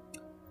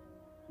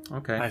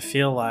 Okay. I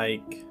feel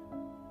like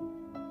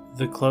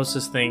the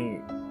closest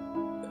thing,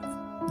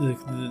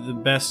 the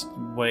best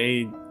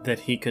way that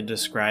he could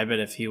describe it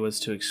if he was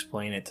to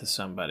explain it to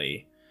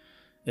somebody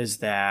is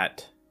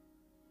that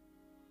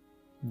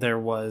there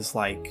was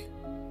like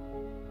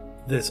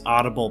this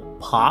audible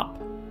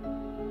pop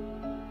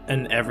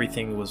and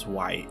everything was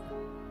white.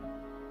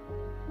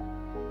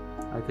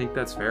 I think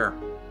that's fair.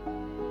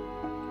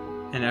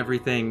 And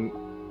everything,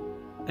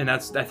 and I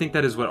think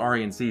that is what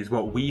Aryan sees.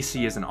 What we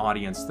see as an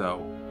audience,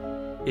 though,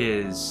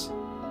 is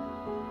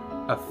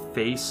a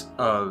face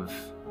of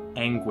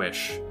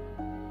anguish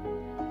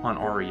on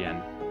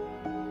Aryan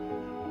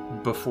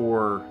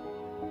before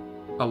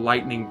a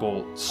lightning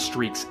bolt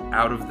streaks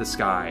out of the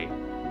sky,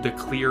 the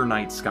clear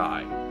night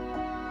sky,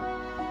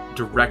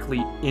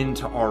 directly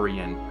into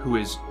Aryan, who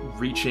is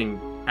reaching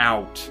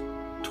out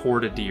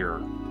toward a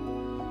deer,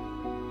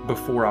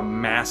 before a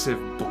massive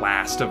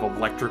blast of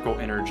electrical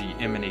energy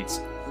emanates,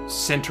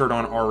 centered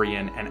on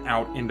Aryan and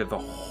out into the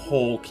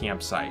whole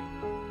campsite,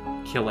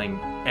 killing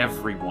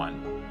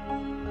everyone.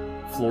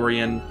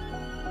 Florian,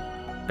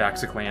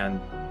 Baxiclan,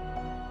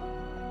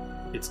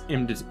 it's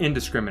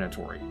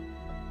indiscriminatory.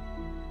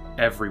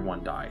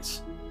 Everyone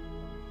dies,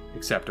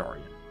 except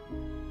Aryan.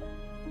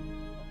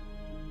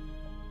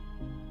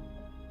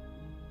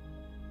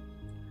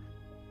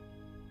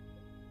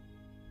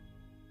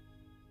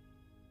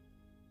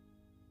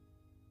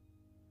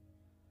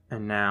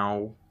 And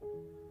now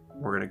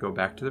we're going to go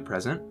back to the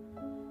present,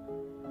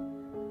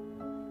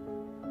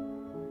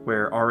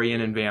 where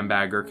Aryan and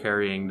Vambag are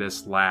carrying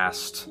this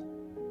last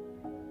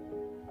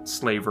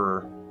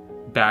slaver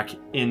back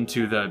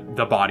into the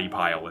body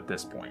pile at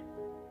this point.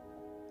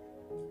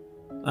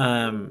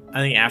 I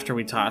think after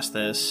we toss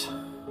this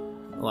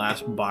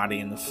last body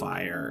in the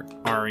fire,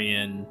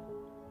 Aryan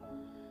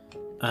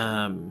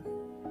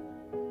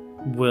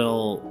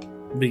will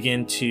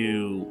begin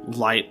to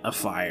light a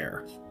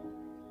fire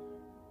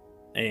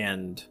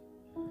and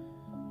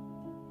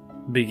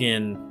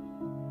begin.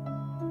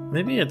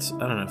 Maybe I don't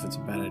know if it's a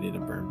bad idea to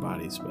burn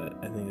bodies, but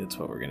I think that's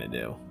what we're gonna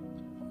do.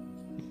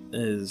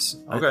 Okay.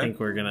 I think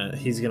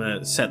he's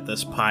gonna set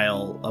this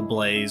pile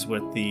ablaze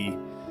with the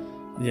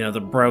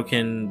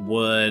broken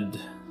wood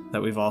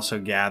that we've also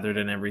gathered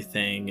and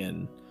everything,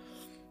 and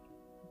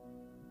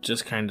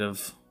just kind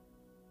of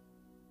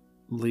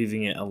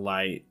leaving it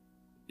alight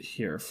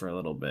here for a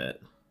little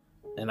bit.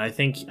 And I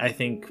think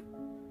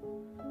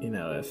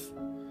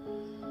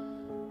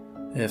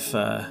if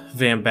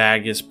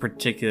Vambag is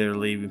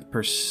particularly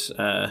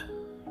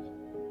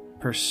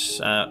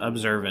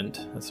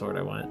observant, that's the word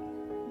I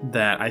want,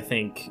 that I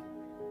think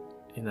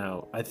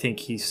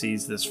he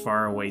sees this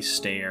faraway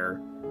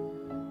stare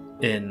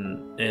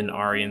in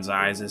Aryan's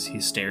eyes as he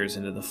stares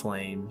into the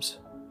flames.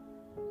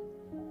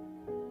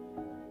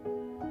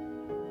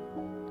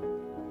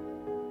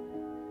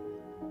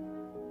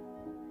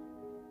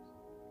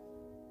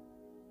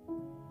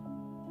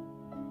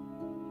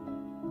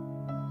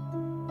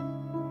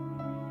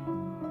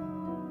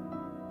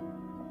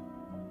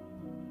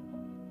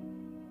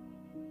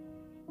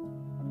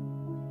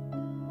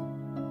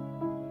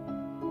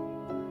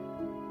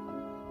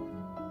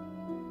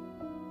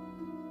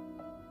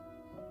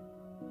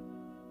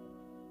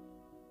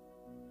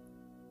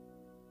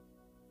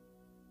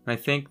 I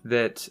think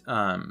that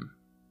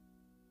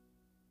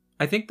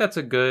that's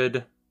a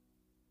good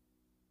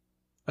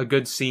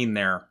scene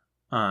there.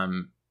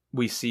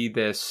 We see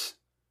this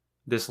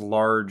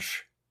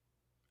large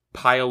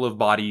pile of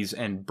bodies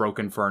and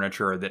broken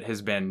furniture that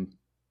has been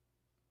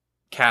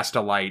cast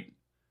alight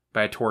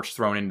by a torch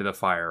thrown into the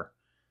fire.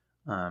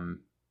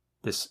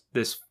 This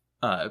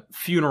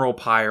funeral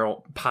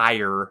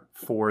pyre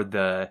for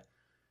the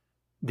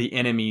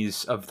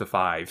enemies of the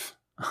five.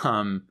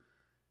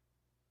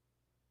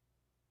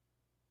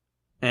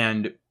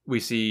 And we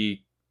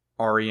see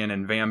Aryan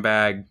and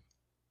Vambag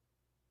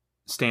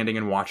standing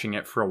and watching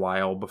it for a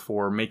while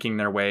before making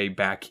their way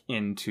back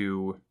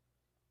into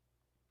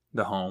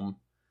the home,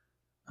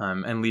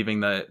 and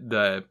leaving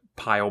the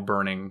pile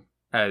burning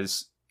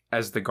as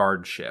the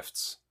guard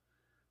shifts.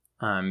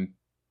 I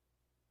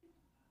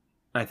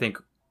think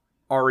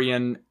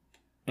Aryan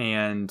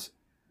and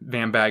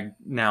Vambag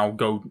now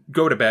go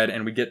to bed,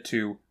 and we get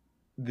to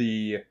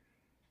the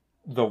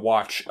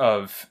watch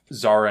of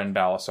Zara and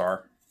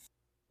Balasar.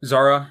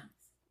 Zara,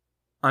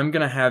 I'm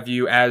going to have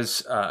you,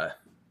 as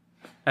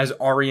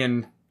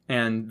Aryan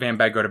and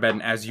Vambag go to bed,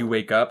 and as you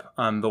wake up,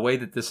 the way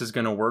that this is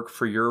going to work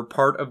for your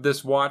part of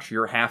this watch,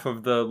 your half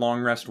of the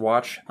long rest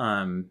watch,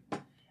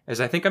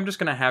 is I think I'm just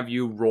going to have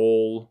you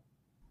roll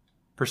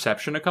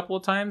perception a couple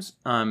of times,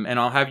 and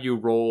I'll have you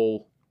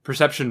roll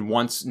perception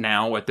once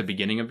now at the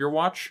beginning of your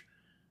watch.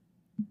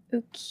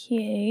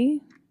 Okay.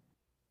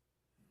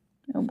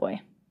 Oh boy.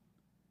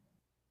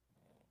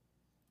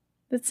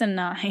 That's a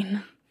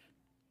 9.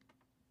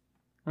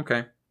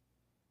 Okay.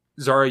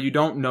 Zara, you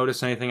don't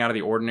notice anything out of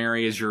the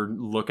ordinary as you're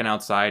looking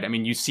outside. I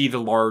mean, you see the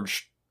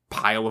large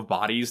pile of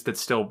bodies that's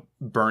still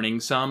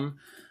burning some,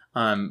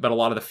 but a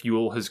lot of the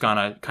fuel has kind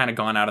of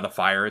gone out of the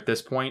fire at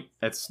this point.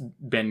 It's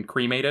been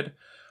cremated.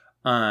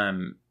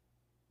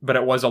 But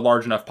it was a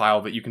large enough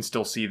pile that you can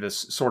still see this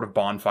sort of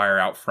bonfire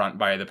out front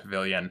by the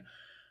pavilion.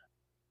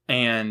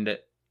 And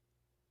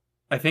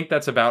I think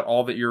that's about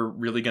all that you're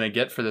really going to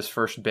get for this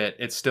first bit.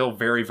 It's still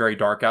very, very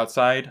dark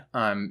outside.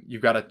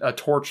 You've got a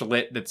torch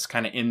lit that's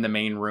kind of in the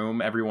main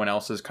room. Everyone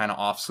else is kind of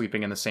off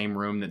sleeping in the same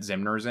room that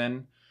Zimner's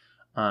in.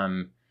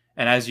 And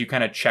as you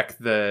kind of check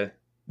the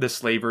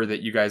slaver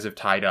that you guys have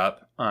tied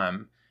up,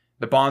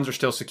 the bonds are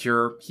still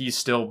secure. He's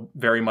still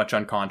very much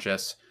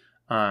unconscious.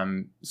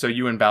 So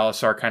you and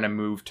Balasar kind of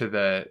move to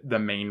the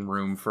main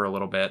room for a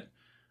little bit,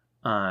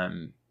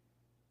 to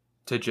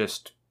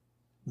just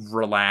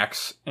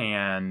relax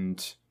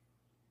and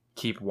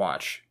keep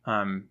watch.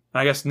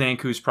 I guess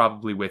Nanku's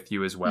probably with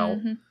you as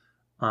well.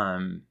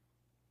 Mm-hmm.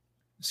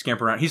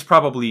 Scamper around. He's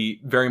probably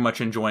very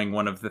much enjoying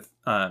one of the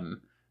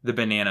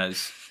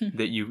bananas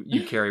that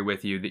you carry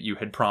with you that you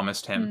had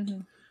promised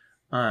him.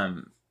 Mm-hmm.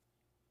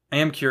 I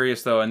am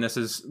curious though, and this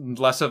is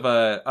less of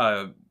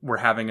a we're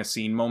having a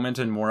scene moment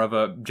and more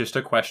of just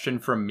a question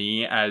from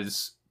me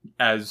as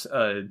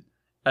an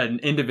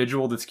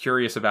individual that's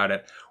curious about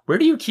it. Where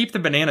do you keep the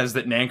bananas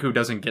that Nanku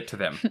doesn't get to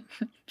them?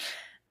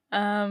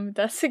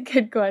 That's a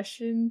good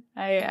question.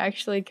 I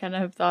actually kind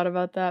of have thought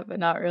about that, but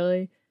not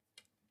really.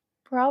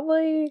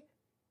 Probably,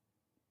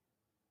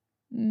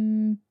 I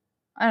don't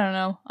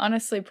know.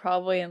 Honestly,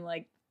 probably in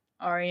like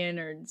Aryan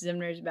or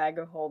Zimner's bag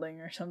of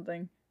holding or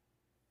something.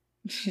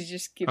 She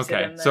just keeps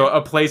it in there. So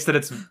a place that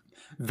it's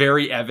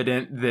very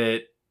evident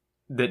that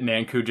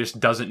Nanku just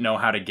doesn't know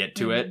how to get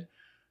to it.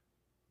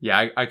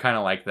 Yeah, I kind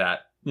of like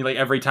that. You know, like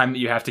every time that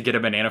you have to get a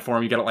banana for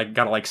him, you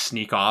gotta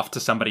sneak off to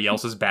somebody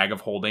else's bag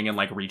of holding and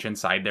like reach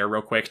inside there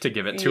real quick to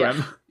give it to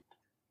him.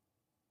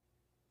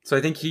 So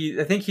I think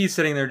he's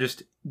sitting there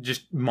just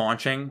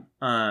munching.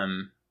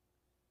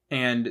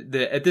 And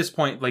at this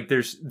point, like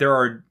there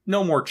are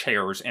no more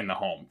chairs in the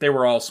home. They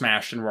were all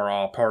smashed and were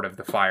all part of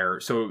the fire.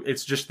 So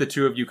it's just the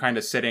two of you kind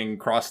of sitting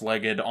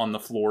cross-legged on the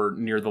floor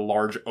near the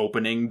large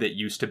opening that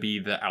used to be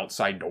the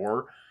outside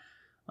door.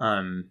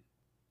 And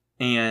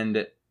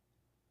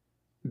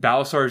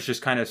Balasar is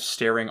just kind of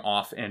staring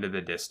off into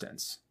the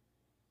distance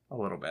a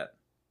little bit.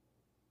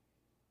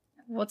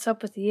 What's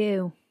up with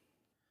you?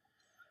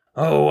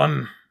 Oh,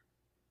 I'm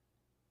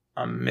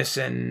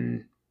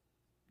missing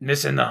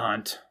the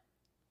hunt.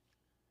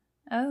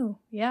 Oh,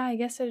 yeah, I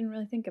guess I didn't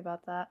really think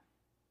about that.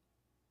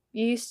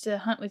 You used to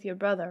hunt with your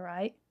brother,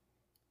 right?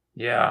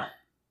 Yeah.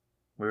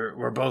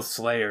 We're both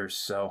slayers,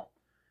 so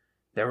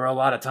there were a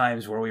lot of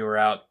times where we were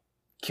out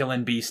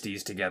killing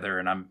beasties together,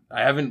 and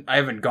I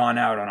haven't gone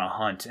out on a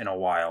hunt in a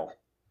while.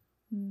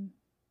 I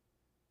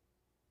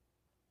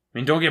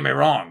mean, don't get me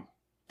wrong.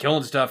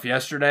 Killing stuff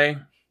yesterday,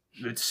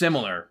 it's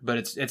similar, but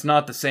it's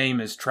not the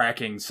same as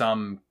tracking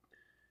some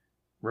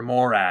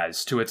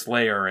Remoraz to its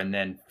lair and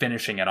then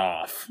finishing it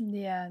off.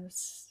 Yeah,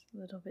 that's a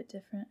little bit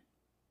different.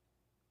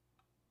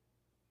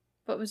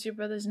 What was your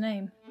brother's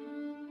name?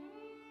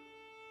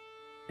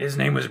 His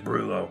name was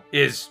Brulo.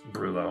 Is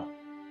Brulo.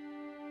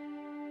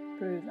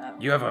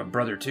 Brulo. You have a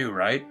brother too,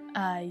 right?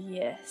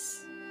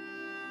 Yes.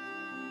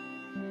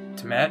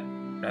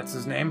 Temet? That's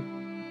his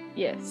name?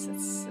 Yes,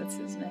 that's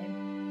his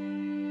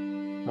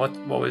name. What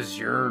was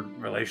your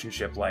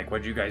relationship like?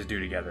 What'd you guys do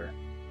together?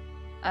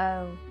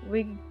 Oh,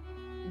 we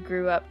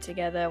grew up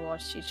together,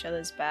 watched each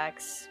other's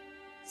backs,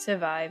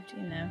 survived,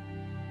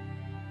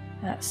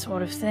 that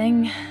sort of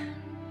thing.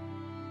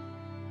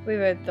 We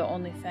were the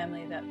only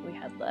family that we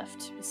had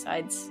left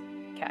besides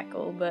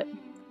Cackle, but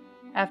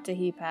after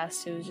he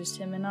passed, it was just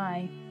him and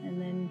I,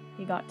 and then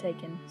he got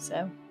taken,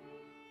 so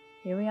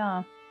here we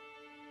are.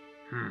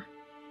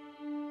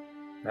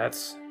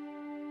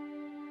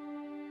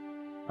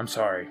 I'm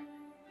sorry.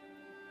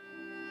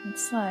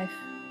 It's life.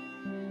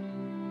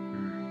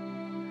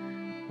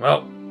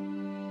 Well,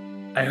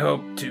 I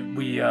hope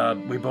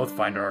we both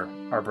find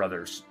our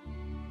brothers.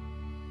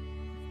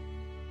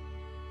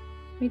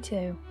 Me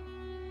too.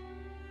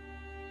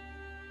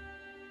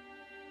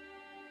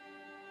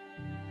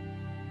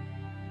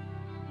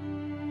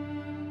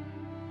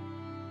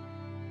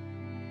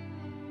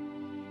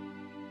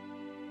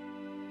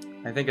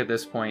 I think at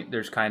this point,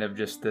 there's kind of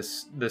just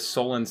this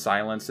sullen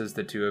silence as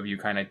the two of you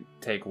kind of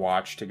take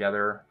watch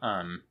together.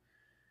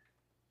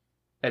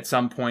 At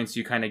some points,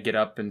 you kind of get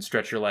up and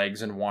stretch your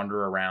legs and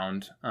wander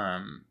around.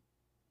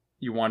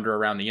 You wander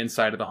around the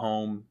inside of the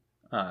home.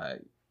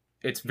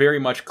 It's very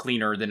much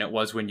cleaner than it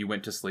was when you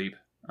went to sleep.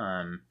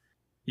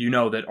 You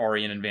know that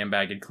Aryan and Van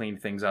Bag had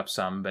cleaned things up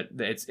some, but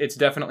it's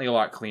definitely a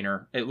lot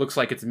cleaner. It looks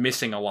like it's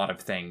missing a lot of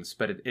things,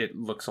 but it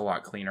looks a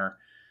lot cleaner.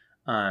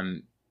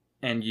 And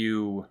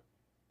you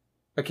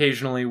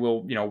occasionally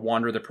will,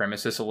 wander the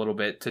premises a little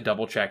bit to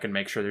double check and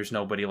make sure there's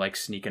nobody like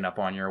sneaking up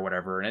on you or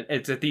whatever. And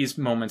it's at these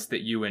moments that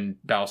you and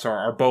Balasar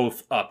are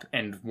both up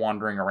and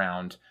wandering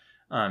around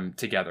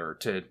together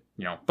to,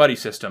 buddy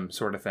system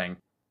sort of thing.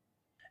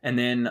 And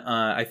then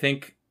I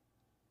think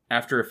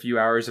after a few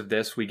hours of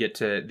this, we get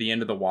to the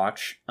end of the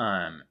watch.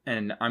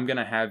 And I'm going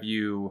to have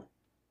you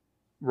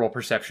roll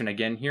perception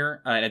again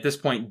here. And at this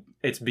point,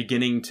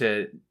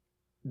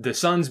 the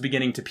sun's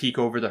beginning to peek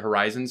over the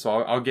horizon,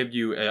 so I'll give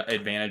you an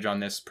advantage on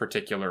this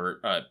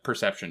particular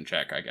perception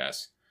check, I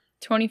guess.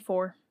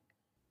 24.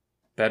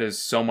 That is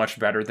so much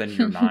better than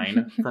your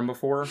 9 from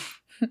before.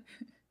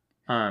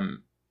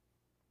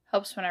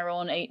 Helps when I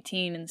roll an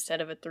 18 instead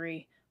of a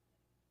 3.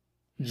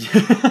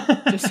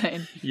 Just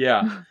saying.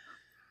 Yeah.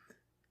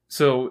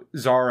 So,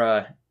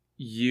 Zara,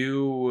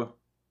 you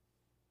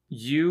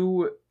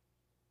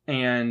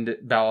and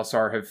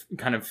Balasar have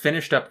kind of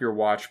finished up your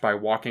watch by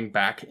walking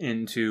back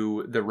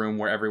into the room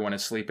where everyone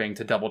is sleeping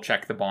to double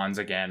check the bonds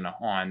again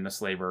on the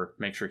slaver,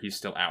 make sure he's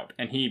still out.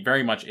 And he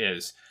very much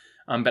is.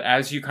 But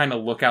as you kind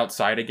of look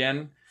outside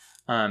again,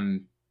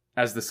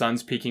 as the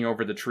sun's peeking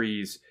over the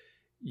trees,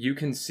 you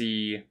can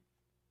see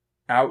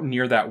out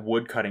near that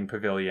wood cutting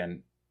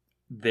pavilion,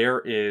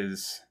 there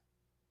is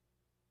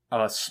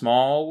a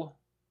small,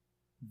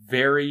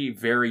 very,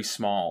 very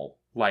small,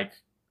 like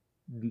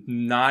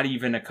not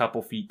even a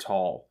couple feet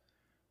tall,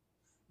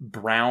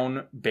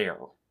 brown bear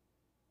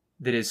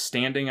that is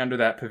standing under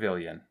that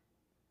pavilion.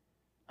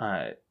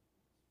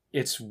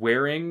 It's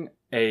wearing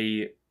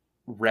a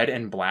red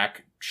and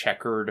black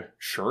checkered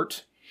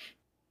shirt.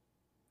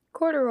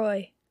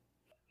 Corduroy.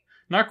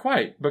 Not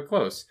quite, but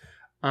close.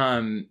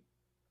 And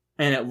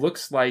it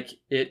looks like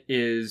it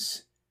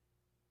is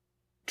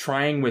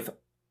trying with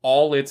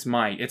all its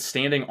might. It's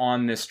standing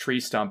on this tree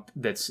stump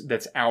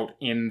that's out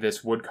in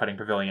this wood cutting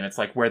pavilion. It's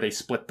like where they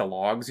split the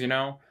logs, you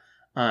know?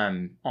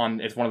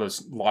 It's one of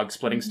those log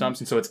splitting stumps,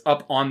 and so it's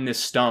up on this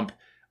stump,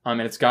 and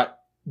it's got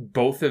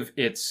both of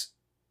its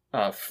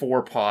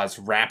forepaws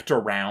wrapped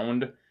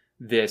around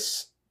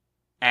this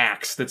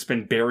axe that's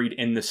been buried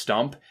in the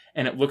stump,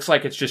 and it looks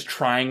like it's just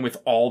trying with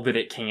all that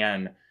it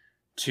can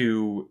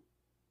to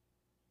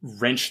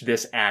wrench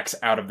this axe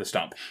out of the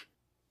stump.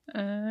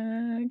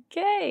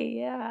 Okay,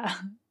 yeah.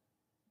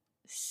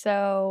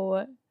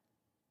 So,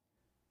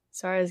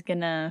 Sarah's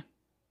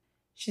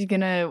she's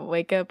gonna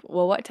wake up.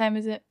 Well, what time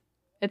is it?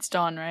 It's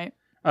dawn, right?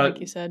 Like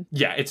you said.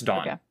 Yeah, it's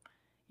dawn. Okay.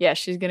 Yeah,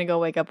 she's gonna go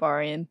wake up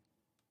Arian.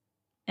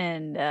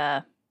 And,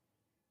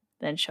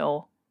 then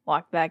she'll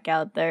walk back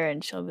out there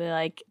and she'll be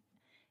like,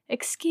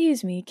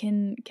 "Excuse me,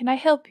 can I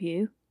help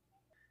you?"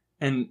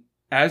 And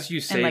as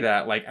you say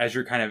that, like, as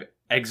you're kind of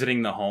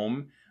exiting the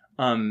home,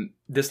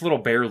 this little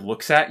bear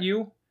looks at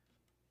you,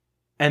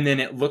 and then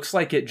it looks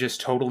like it just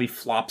totally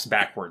flops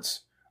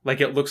backwards. Like,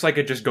 it looks like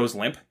it just goes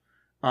limp,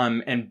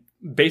 and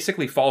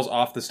basically falls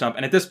off the stump.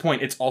 And at this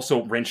point, it's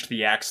also wrenched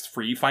the axe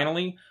free,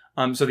 finally.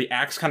 So the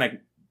axe kind of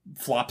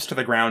flops to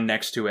the ground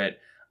next to it,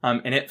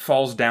 and it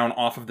falls down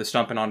off of the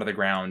stump and onto the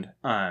ground,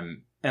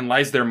 and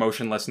lies there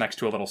motionless next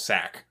to a little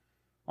sack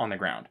on the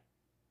ground.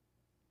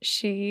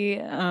 She,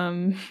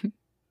 is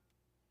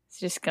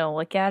just gonna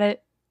look at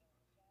it,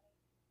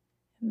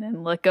 and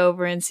then look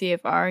over and see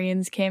if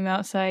Arian's came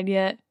outside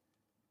yet.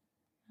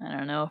 I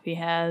don't know if he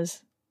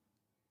has.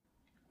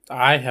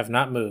 I have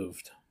not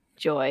moved.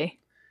 Joy.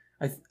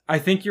 I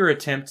think your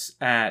attempts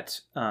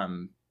at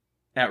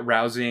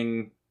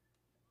rousing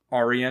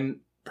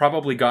Arian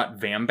probably got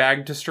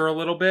Vambag to stir a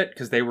little bit,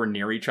 because they were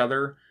near each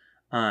other.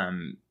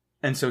 And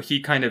so he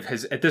kind of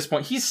has, at this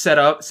point, he's sat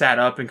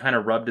up and kind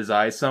of rubbed his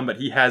eyes some, but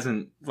he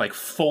hasn't, like,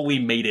 fully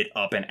made it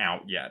up and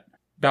out yet.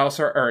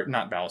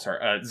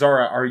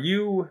 Zara, are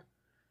you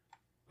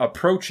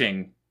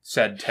approaching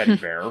said teddy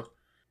bear?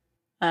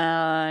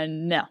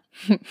 No.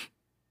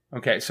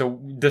 Okay, so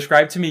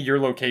describe to me your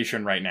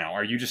location right now.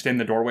 Are you just in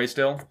the doorway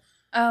still?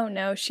 Oh,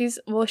 no, she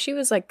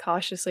was, like,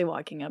 cautiously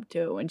walking up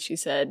to it when she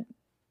said,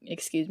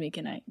 "Excuse me,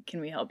 can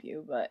we help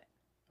you?" But...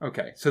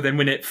 Okay, so then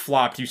when it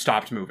flopped, you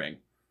stopped moving.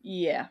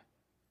 Yeah.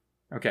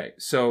 Okay,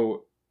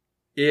 so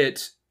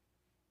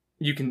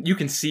you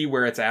can see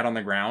where it's at on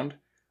the ground.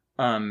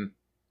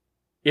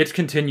 It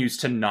continues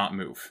to not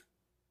move.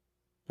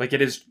 Like,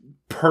 it is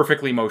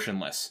perfectly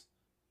motionless.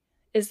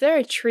 Is there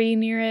a tree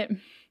near it?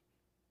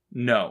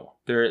 No.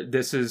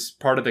 This is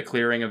part of the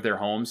clearing of their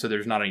home, so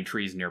there's not any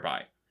trees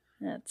nearby.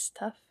 That's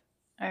tough.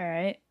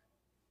 Alright.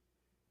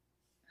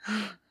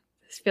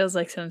 This feels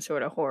like some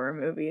sort of horror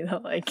movie,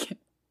 though, like...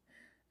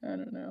 I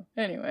don't know.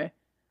 Anyway.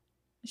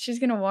 She's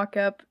gonna walk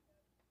up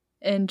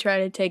and try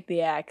to take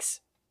the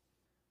axe.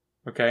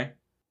 Okay.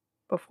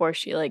 Before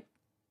she, like,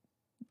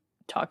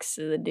 talks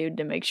to the dude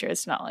to make sure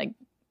it's not, like,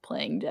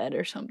 playing dead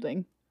or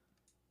something.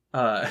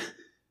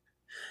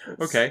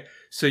 Okay.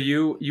 So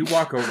you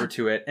walk over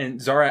to it,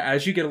 and Zara,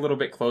 as you get a little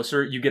bit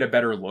closer, you get a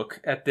better look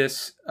at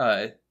this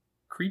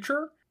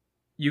creature.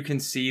 You can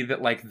see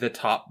that, like, the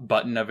top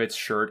button of its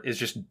shirt is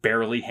just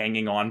barely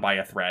hanging on by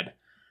a thread.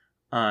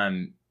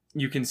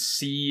 You can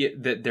see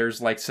that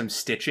there's, like, some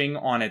stitching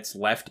on its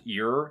left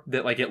ear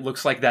that, like, it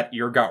looks like that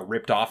ear got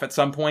ripped off at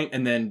some point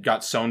and then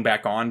got sewn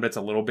back on, but it's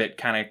a little bit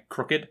kind of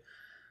crooked.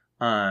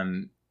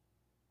 And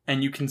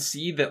you can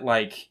see that,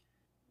 like,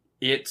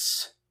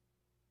 its,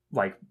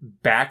 like,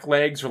 back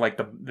legs, or, like,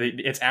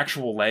 its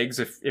actual legs,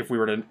 if we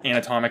were to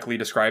anatomically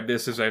describe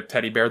this as a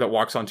teddy bear that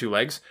walks on two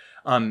legs,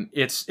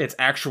 its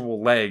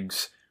actual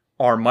legs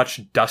are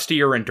much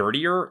dustier and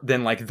dirtier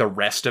than like the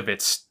rest of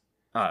its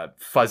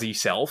fuzzy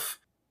self.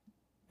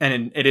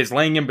 And it is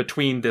laying in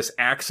between this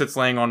axe that's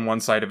laying on one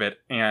side of it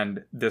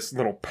and this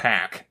little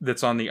pack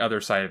that's on the other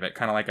side of it.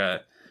 Kind of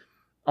like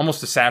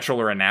almost a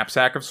satchel or a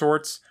knapsack of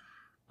sorts.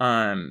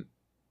 And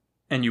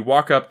you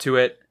walk up to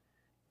it,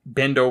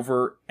 bend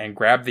over and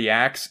grab the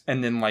axe,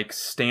 and then like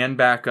stand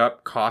back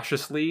up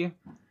cautiously.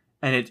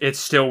 And it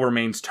still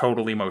remains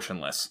totally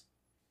motionless.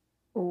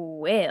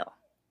 Well,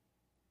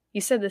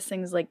 you said this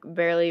thing's like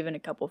barely even a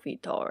couple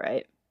feet tall,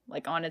 right?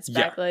 Like on its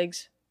back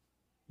legs?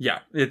 Yeah,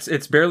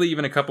 it's barely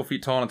even a couple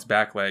feet tall on its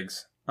back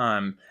legs.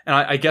 And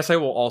I guess I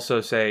will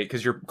also say,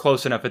 because you're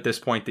close enough at this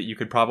point that you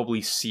could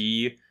probably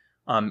see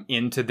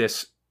into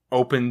this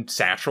open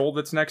satchel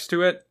that's next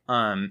to it.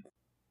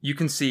 You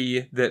can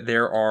see that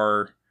there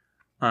are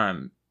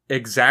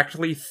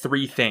exactly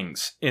 3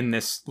 things in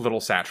this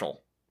little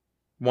satchel.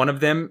 One of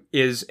them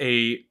is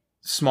a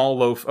small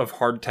loaf of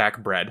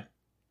hardtack bread.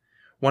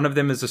 One of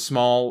them is a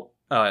small,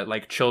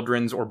 like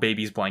children's or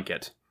baby's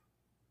blanket.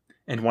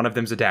 And one of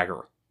them's a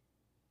dagger.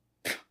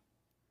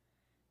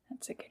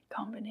 That's a good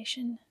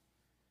combination.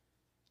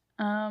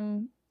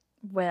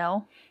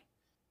 Well.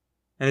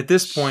 And at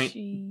this point,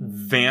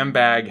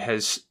 Vambag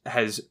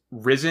has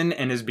risen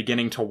and is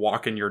beginning to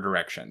walk in your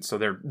direction. So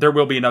there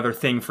will be another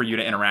thing for you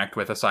to interact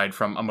with aside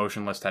from a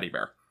motionless teddy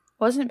bear.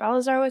 Wasn't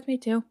Balazar with me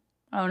too?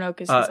 Oh no,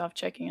 because he's off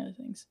checking other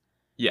things.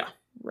 Yeah.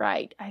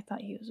 Right. I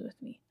thought he was with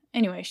me.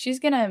 Anyway, she's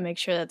gonna make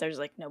sure that there's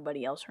like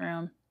nobody else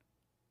around.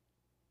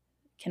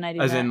 Can I do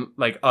that? As in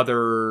like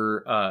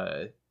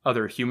other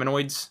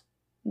humanoids?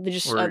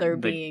 Just other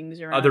beings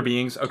around. Other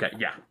beings? Okay,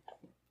 yeah.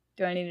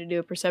 Do I need to do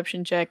a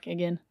perception check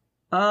again?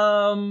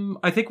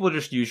 I think we'll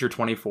just use your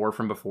 24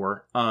 from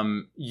before.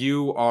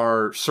 You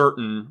are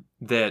certain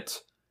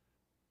that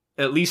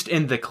at least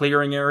in the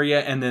clearing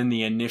area and then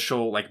the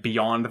initial, like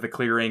beyond the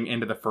clearing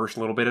into the first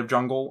little bit of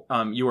jungle,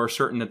 you are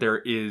certain that there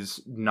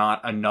is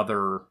not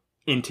another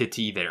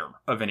entity there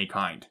of any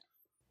kind.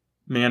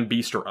 Man,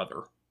 beast, or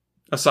other.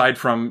 Aside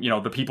from,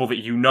 the people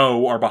that you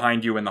know are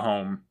behind you in the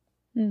home.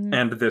 Mm-hmm.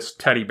 And this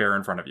teddy bear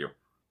in front of you.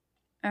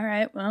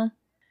 Alright, well,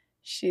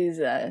 she's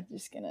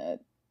just gonna...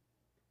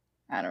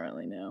 I don't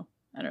really know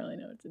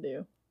what to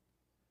do.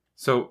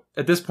 So,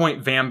 at this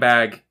point,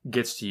 Vambag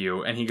gets to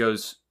you, and he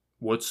goes,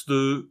 What's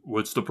the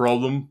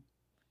problem?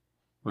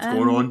 What's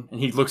going on? And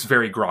he looks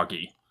very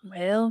groggy.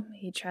 Well,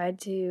 he tried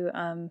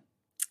to,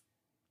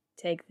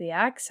 take the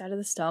axe out of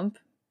the stump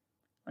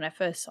when I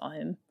first saw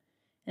him.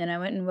 And I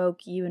went and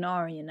woke you and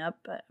Aryan up,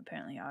 but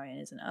apparently Aryan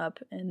isn't up.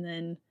 And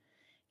then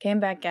came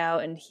back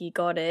out, and he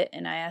got it,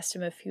 and I asked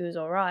him if he was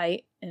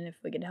alright, and if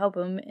we could help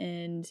him,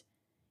 and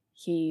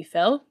he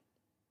fell,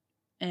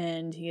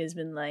 and he has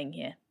been laying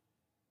here.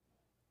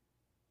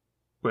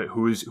 Wait,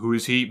 who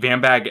is he?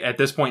 Vambag, at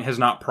this point, has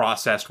not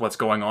processed what's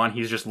going on.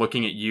 He's just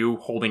looking at you,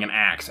 holding an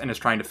axe, and is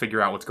trying to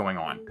figure out what's going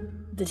on.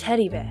 The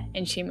teddy bear,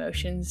 and she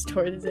motions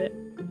towards it.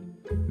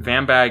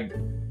 Vambag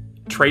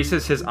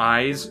traces his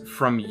eyes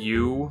from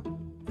you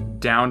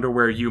down to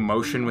where you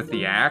motion with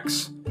the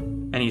axe,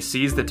 and he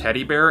sees the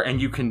teddy bear, and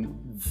you can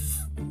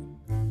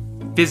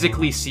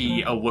physically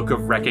see a look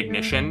of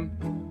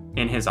recognition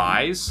in his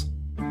eyes.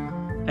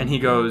 And he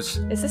goes,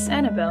 Is this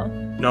Annabelle?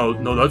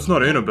 No, that's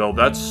not Annabelle.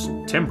 That's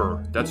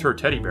Timber. That's her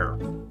teddy bear.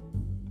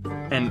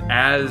 And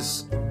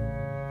as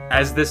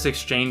this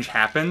exchange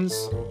happens,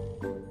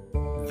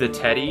 the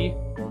teddy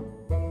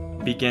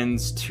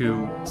begins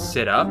to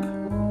sit up,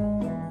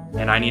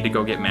 and I need to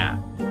go get Matt.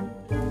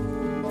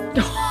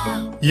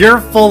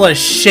 You're full of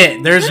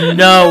shit. There's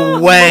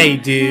no way,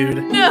 dude.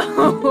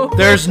 No.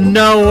 There's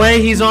no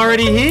way he's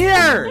already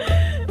here.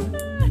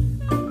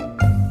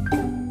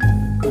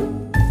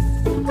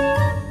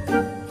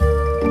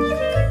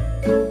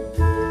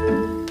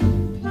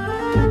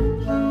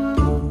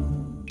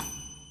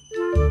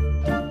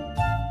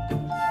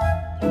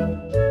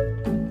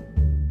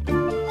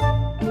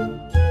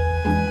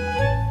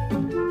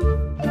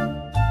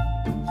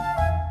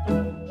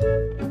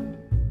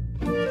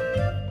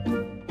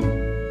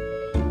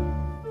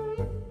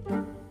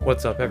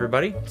 What's up,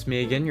 everybody? It's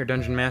me again, your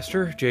Dungeon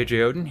Master,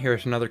 JJ Odin.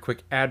 Here's another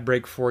quick ad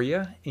break for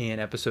you in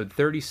episode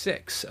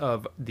 36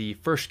 of the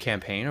first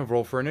campaign of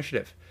Roll for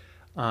Initiative.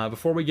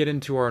 Before we get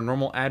into our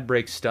normal ad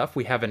break stuff,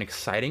 we have an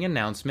exciting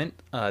announcement.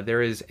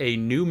 There is a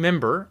new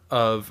member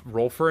of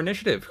Roll for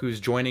Initiative who's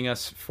joining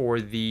us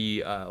for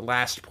the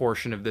last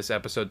portion of this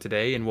episode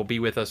today and will be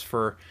with us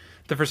for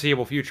the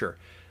foreseeable future.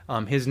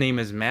 His name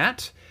is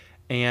Matt.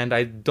 And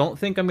I don't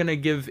think I'm going to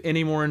give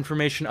any more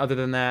information other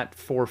than that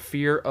for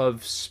fear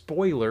of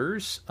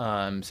spoilers,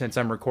 since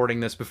I'm recording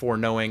this before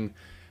knowing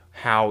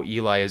how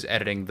Eli is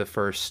editing the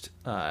first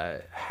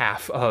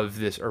half of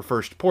this, or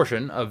first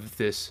portion of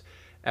this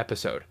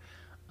episode.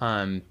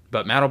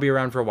 But Matt will be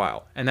around for a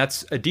while. And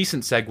that's a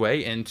decent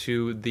segue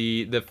into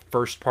the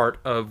first part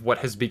of what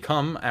has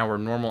become our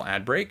normal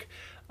ad break,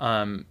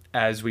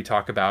 as we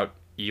talk about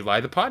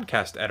Eli the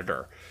podcast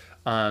editor.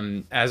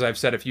 As I've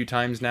said a few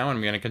times now, and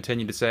I'm going to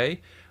continue to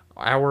say,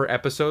 our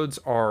episodes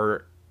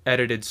are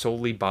edited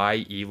solely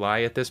by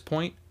Eli at this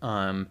point.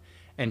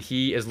 and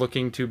he is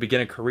looking to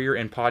begin a career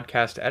in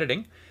podcast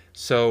editing.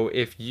 So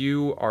if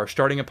you are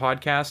starting a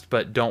podcast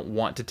but don't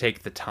want to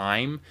take the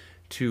time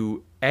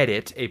to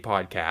edit a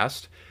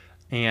podcast,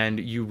 and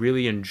you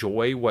really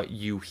enjoy what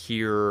you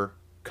hear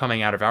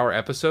coming out of our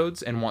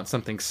episodes and want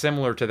something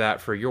similar to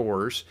that for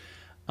yours,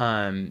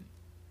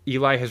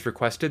 Eli has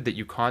requested that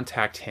you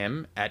contact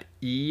him at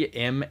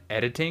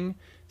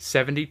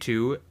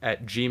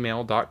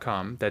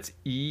emediting72@gmail.com. That's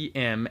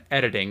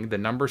emediting, the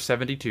number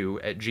 72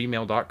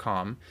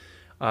 @gmail.com,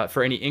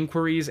 for any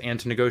inquiries and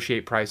to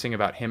negotiate pricing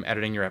about him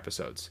editing your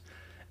episodes.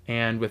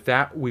 And with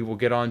that, we will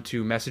get on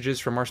to messages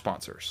from our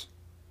sponsors.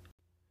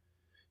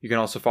 You can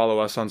also follow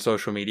us on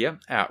social media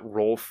at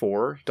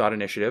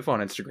roll4.initiative on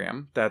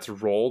Instagram. That's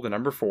roll, the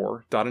number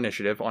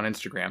 4.initiative on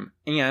Instagram.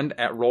 And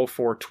at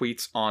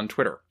roll4tweets on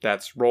Twitter.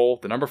 That's roll,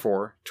 the number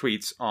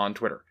 4tweets on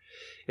Twitter.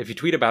 If you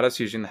tweet about us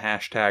using the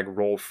hashtag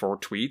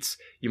roll4tweets,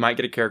 you might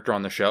get a character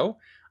on the show.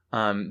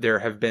 There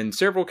have been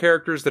several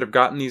characters that have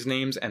gotten these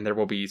names, and there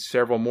will be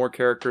several more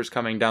characters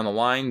coming down the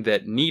line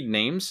that need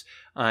names.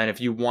 And if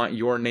you want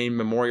your name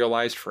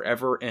memorialized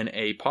forever in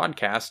a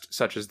podcast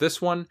such as this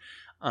one,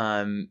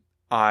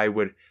 I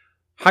would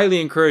highly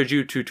encourage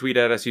you to tweet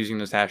at us using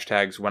those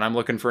hashtags. When I'm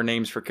looking for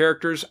names for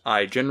characters,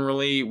 I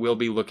generally will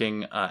be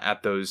looking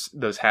at those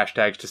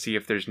hashtags to see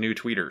if there's new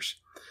tweeters.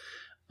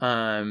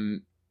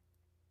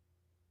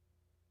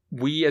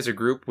 We as a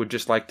group would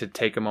just like to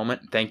take a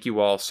moment. Thank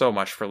you all so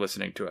much for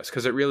listening to us,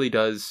 because it really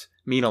does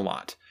mean a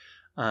lot.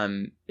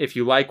 If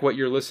you like what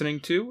you're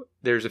listening to,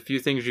 there's a few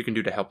things you can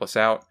do to help us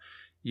out.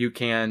 You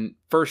can,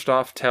 first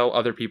off, tell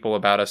other people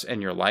about us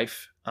in your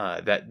life.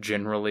 That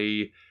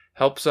generally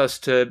helps us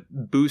to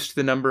boost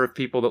the number of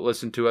people that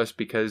listen to us,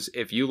 because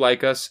if you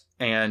like us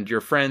and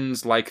your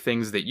friends like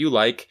things that you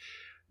like,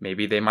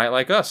 maybe they might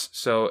like us.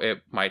 So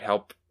it might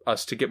help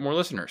us to get more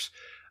listeners.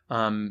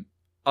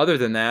 Other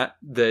than that,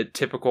 the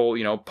typical,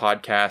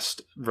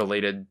 podcast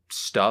related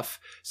stuff,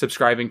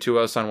 subscribing to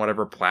us on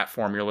whatever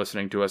platform you're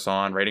listening to us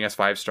on, rating us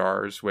 5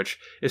 stars, which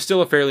is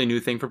still a fairly new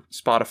thing for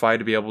Spotify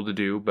to be able to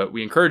do, but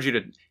we encourage you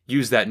to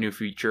use that new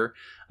feature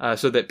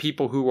so that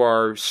people who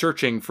are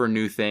searching for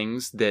new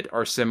things that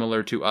are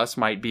similar to us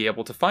might be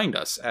able to find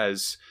us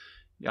as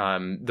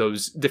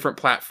those different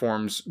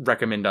platforms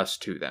recommend us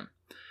to them.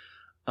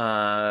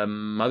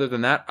 Other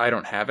than that, I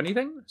don't have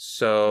anything,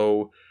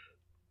 so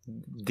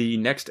the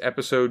next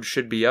episode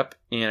should be up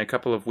in a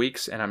couple of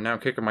weeks, and I'm now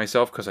kicking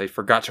myself because I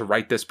forgot to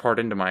write this part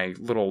into my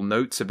little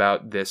notes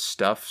about this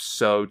stuff.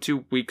 So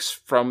 2 weeks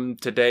from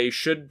today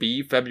should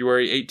be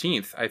February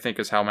 18th, I think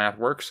is how math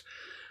works.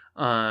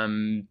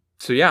 So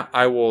yeah,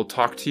 I will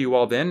talk to you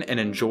all then, and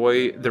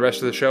enjoy the rest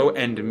of the show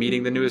and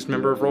meeting the newest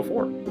member of Roll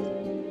 4.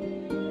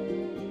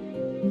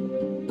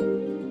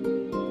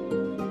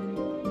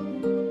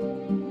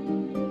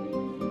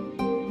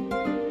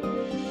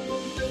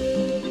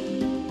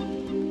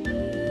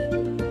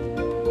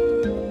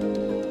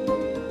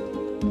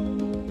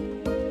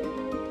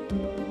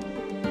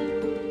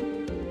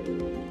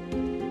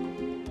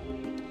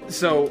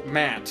 So,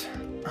 Matt,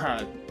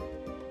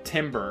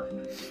 Timber,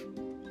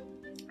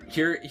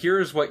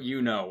 here's what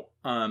you know.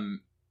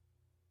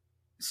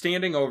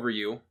 Standing over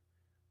you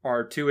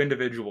are 2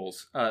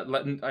 individuals.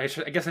 I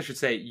guess I should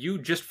say, you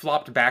just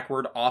flopped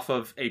backward off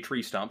of a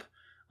tree stump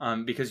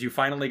because you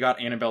finally got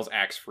Annabelle's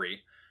axe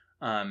free.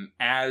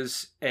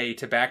 As a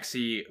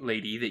tabaxi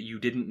lady that you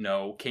didn't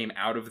know came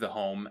out of the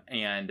home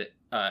and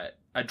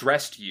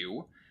addressed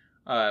you,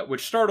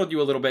 which startled you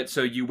a little bit,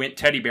 so you went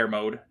teddy bear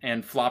mode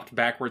and flopped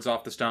backwards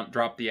off the stump,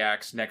 dropped the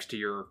axe next to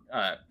your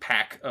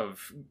pack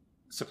of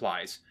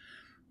supplies.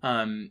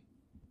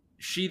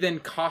 She then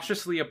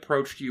cautiously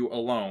approached you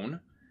alone,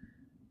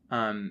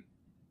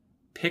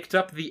 picked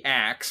up the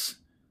axe.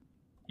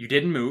 You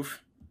didn't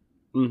move.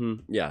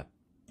 Mm-hmm, yeah.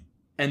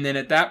 And then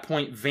at that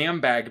point,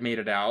 Vambag made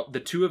it out.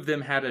 The 2 of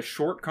them had a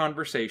short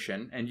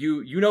conversation, and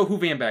you know who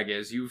Vambag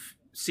is. You've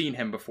seen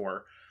him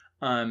before.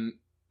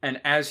 And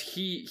as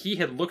he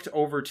had looked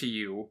over to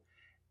you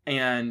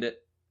and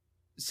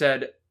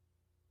said,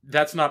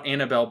 "That's not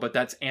Annabelle, but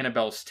that's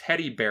Annabelle's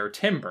teddy bear,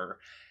 Timber."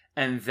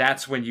 And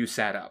that's when you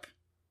sat up.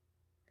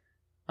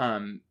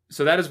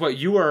 So that is what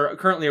you are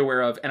currently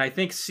aware of. And I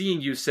think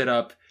seeing you sit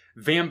up,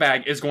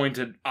 Vambag is going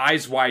to,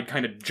 eyes wide,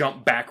 kind of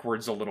jump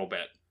backwards a little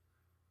bit.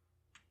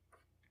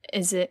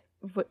 Is it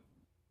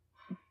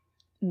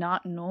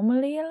not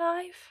normally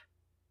alive?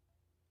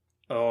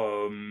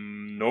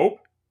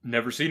 Nope.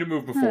 Never seen it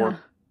move before. Huh.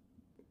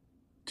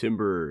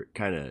 Timber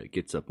kind of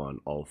gets up on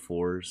all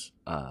 4s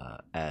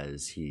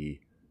as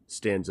he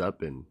stands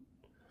up and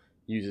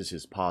uses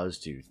his paws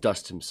to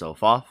dust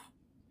himself off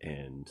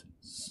and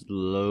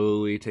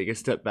slowly take a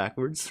step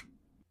backwards.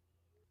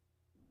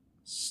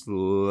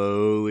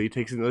 Slowly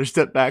takes another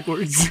step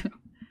backwards.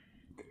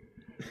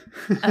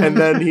 And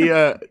then he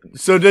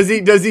so does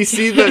he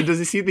see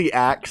the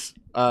axe?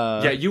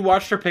 Yeah, you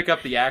watched her pick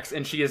up the axe,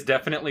 and she is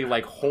definitely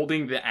like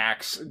holding the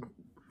axe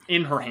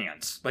in her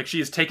hands. Like she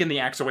has taken the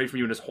axe away from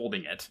you and is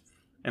holding it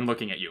and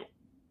looking at you.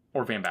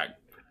 Or Vambag.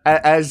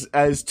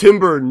 As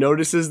Timber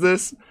notices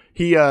this,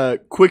 he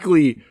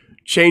quickly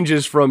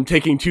changes from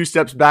taking 2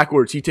 steps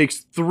backwards. He takes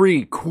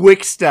 3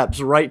 quick steps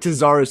right to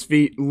Zara's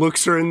feet,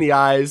 looks her in the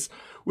eyes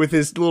with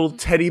his little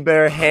teddy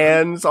bear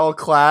hands all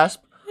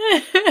clasped.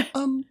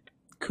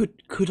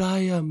 Could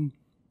I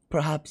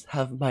perhaps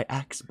have my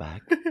axe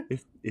back,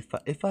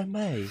 if I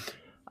may?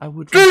 I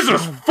would.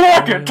 Jesus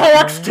fuck! It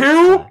talks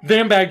too.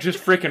 Vambag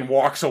just freaking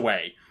walks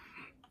away.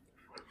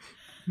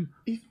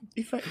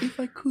 If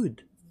I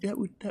could, that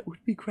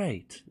would be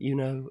great. You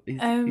know,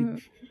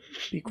 it'd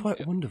be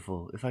quite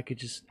wonderful if I could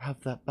just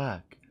have that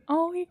back.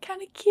 Oh, you're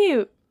kind of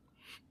cute.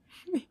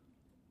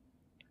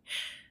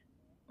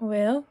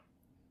 Well,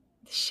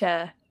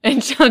 sure.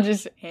 And she'll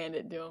just hand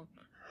it to him.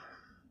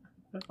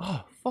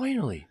 Oh,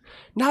 finally!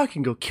 Now I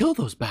can go kill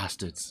those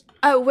bastards.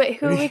 Oh, wait,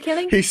 who are we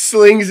killing? He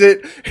slings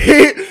it.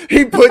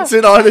 He puts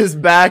it on his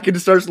back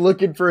and starts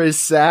looking for his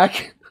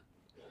sack.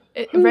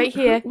 Right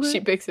here. She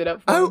picks it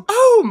up for him.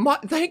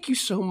 Thank you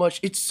so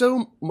much. It's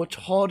so much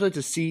harder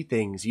to see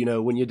things, you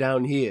know, when you're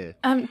down here.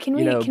 Can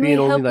we being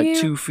help only like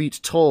you? 2 feet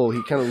tall,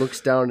 he kind of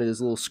looks down at his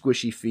little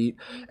squishy feet.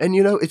 And,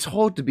 you know, it's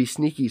hard to be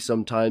sneaky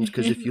sometimes,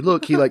 because if you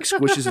look, he, like,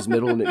 squishes his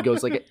middle and it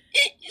goes like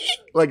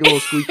a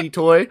little squeaky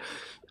toy.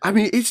 I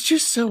mean, it's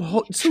just so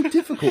hard, so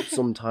difficult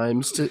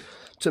sometimes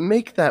to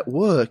make that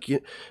work.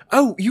 You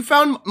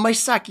found my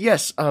sack.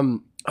 Yes.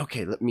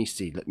 Okay, let me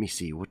see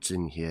what's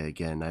in here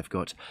again. I've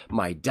got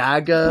my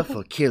dagger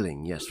for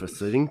killing. Yes, for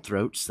slitting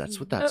throats. That's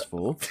what that's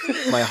for.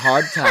 My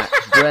hardtack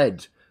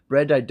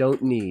bread I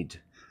don't need.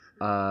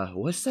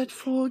 What's that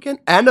for again?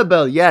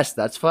 Annabelle. Yes,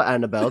 that's for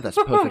Annabelle. That's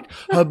perfect.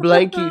 Her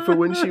blankie for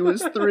when she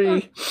was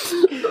 3.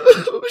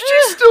 She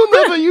still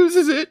never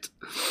uses it.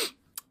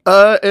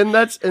 And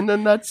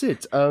then that's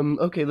it.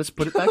 Okay, let's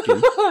put it back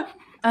in.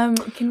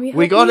 Can we help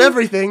We got you?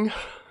 everything.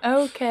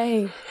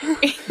 Okay.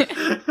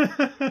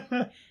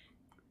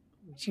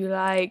 Would you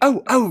like...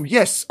 Oh,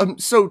 yes. I'm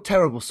so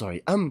terrible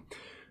sorry.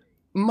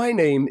 My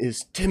name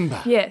is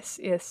Timber. Yes.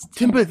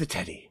 Timber the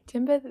Teddy.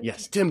 Timber?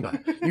 Yes,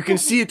 Timber. You can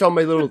see it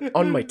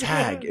on my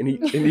tag, and he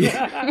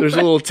there's a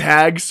little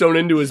tag sewn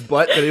into his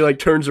butt that he like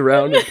turns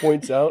around and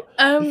points out.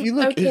 If you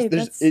look, okay,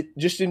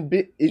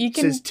 it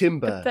says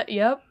Timber.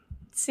 Yep.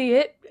 See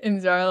it?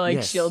 And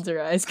Zara shields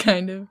her eyes,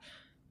 kind of.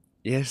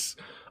 Yes.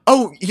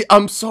 Oh,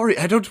 I'm sorry.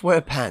 I don't wear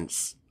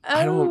pants.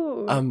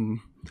 Oh.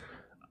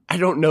 I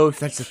don't know if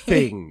that's a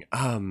thing.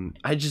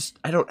 I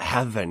don't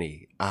have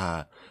any.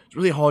 It's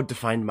really hard to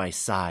find my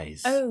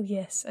size. Oh,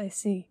 yes, I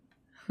see.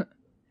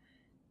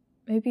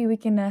 Maybe we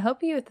can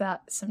help you with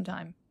that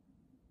sometime.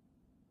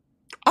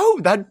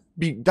 Oh, that'd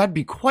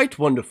be quite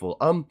wonderful.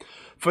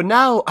 For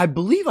now, I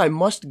believe I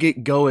must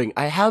get going.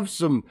 I have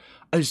some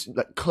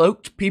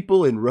cloaked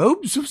people in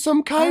robes of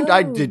some kind.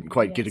 I didn't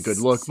quite get a good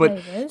look,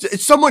 but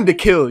it's someone to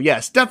kill.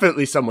 Yes,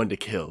 definitely someone to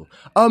kill.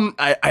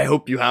 I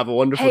hope you have a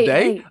wonderful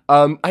day.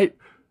 Hey.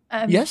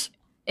 Yes?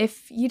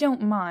 If you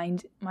don't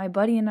mind, my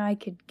buddy and I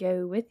could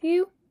go with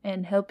you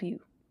and help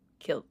you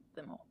kill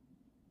them all.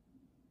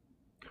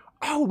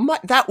 Oh,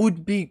 that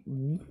would be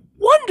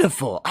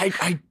wonderful.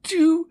 I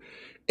do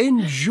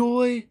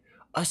enjoy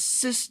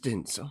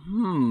assistance.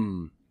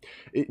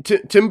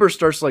 Timber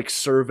starts like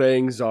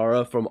surveying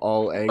Zara from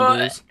all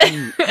angles.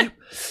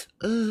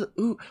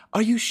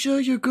 Are you sure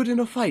you're good in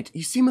a fight?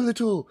 You seem a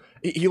little.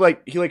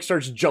 He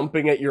starts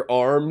jumping at your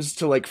arms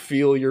to like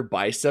feel your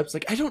biceps.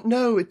 Like I don't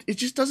know, it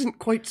just doesn't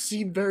quite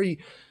seem very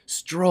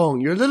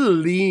strong. You're a little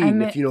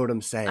lean, if you know what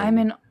I'm saying. I'm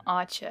an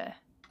archer.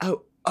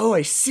 Oh,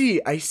 I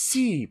see.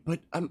 But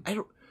I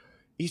don't.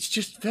 It's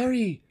just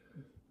very.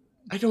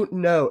 I don't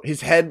know.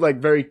 His head like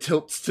very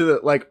tilts to the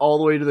like all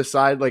the way to the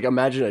side. Like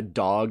imagine a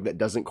dog that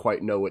doesn't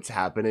quite know what's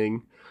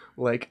happening.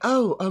 Like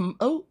an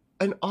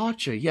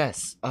archer.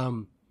 Yes.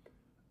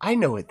 I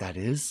know what that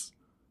is.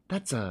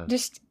 That's a.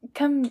 Just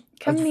come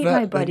meet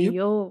my buddy.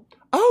 You'll.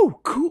 Oh,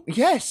 cool.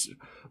 Yes.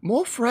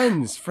 More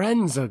friends.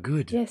 Friends are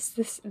good. Yes,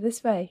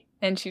 this way.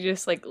 And she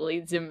just like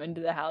leads him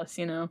into the house.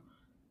 You know.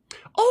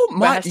 Oh my!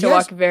 But has to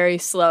walk very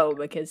slow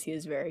because he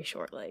has very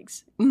short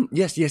legs.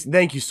 Yes.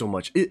 Thank you so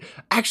much.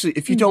 Actually,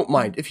 if you don't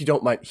mind,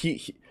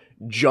 he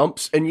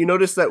jumps, and you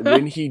notice that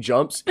when he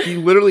jumps, he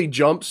literally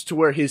jumps to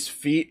where his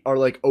feet are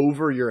like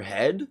over your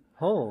head.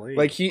 Holy!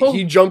 Like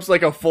he jumps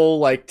like a full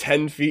like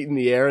 10 feet in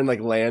the air and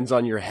like lands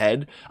on your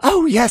head.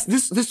 Oh yes,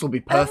 this will be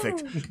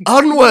perfect.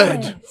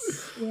 Onward!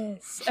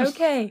 Yes.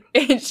 Okay.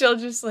 And she'll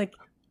just like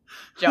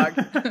jog.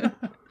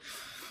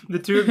 The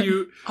two of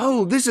you...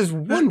 Oh, this is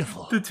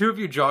wonderful. The two of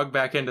you jog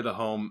back into the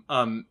home,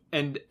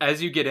 and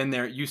as you get in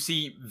there, you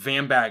see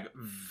Vambag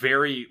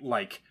very,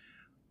 like,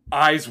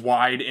 eyes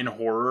wide in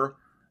horror,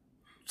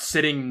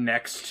 sitting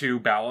next to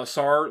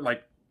Balasar,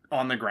 like,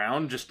 on the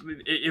ground. Just,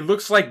 it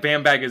looks like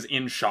Vambag is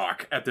in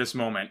shock at this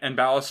moment, and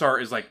Balasar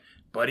is like,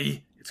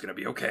 buddy, it's gonna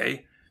be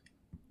okay.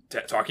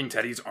 Talking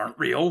teddies aren't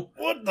real.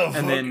 What the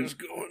fuck is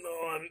going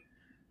on?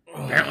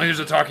 Apparently there's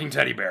a talking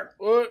teddy bear.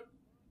 What?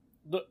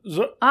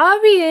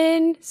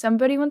 Arian,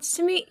 somebody wants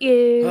to meet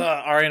you.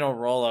 Arian will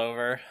roll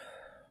over,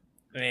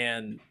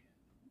 and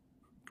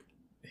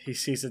he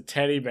sees a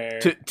teddy bear.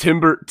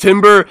 Timber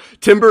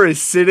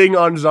is sitting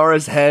on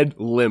Zara's head,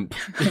 limp.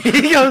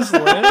 He goes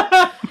limp.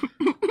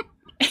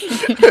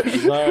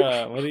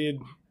 Zara,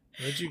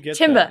 where'd you get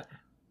Timber. that?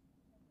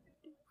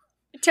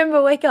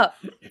 Timber, wake up.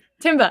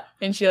 Timber.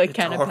 And she like It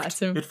kind of talked.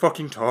 pats him. It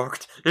fucking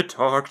talked. It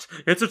talked.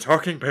 It's a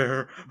talking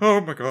bear.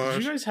 Oh my gosh.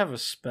 Did you guys have a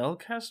spell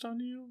cast on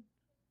you?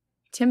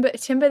 Timber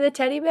the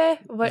teddy bear?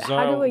 What? How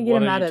Zara, do I get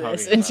what him are out you of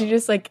this? talking And she about?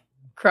 just like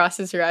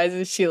crosses her eyes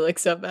as she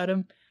looks up at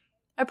him.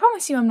 I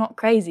promise you I'm not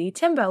crazy.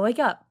 Timber, wake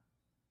up.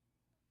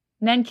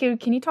 Nanku,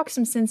 can you talk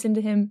some sense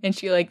into him? And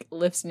she like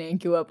lifts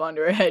Nanku up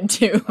onto her head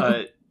too.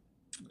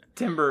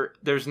 Timber,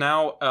 there's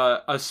now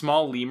a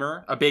small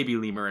lemur, a baby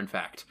lemur, in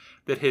fact,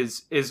 that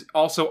is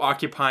also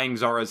occupying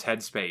Zara's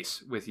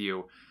headspace with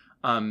you,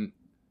 and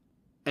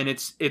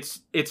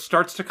it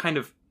starts to kind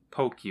of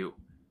poke you,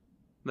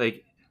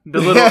 like the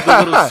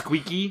little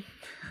squeaky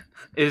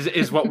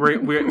is what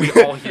we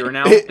all hear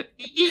now.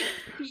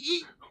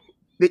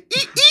 And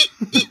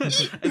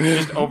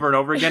just over and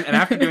over again, and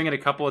after doing it a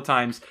couple of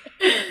times,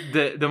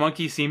 the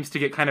monkey seems to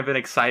get kind of an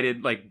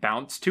excited like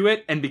bounce to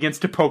it and begins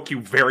to poke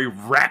you very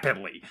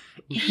rapidly.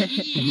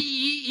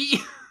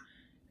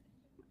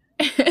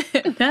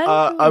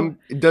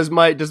 Does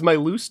my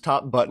loose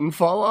top button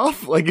fall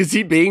off? Like, is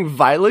he being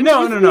violent?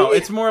 No.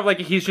 It's more of like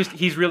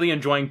he's really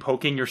enjoying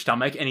poking your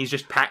stomach, and he's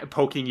just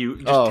poking you.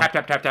 Just tap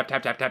tap tap tap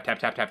tap tap tap tap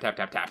tap tap tap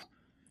tap tap.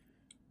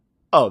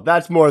 Oh,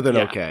 that's more than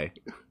okay.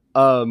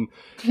 I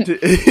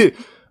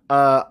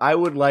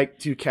would like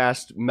to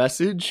cast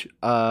message.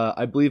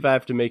 I believe I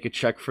have to make a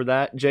check for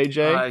that,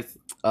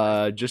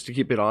 JJ. Just to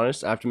keep it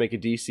honest, I have to make a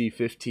DC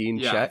 15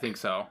 check. Yeah, I think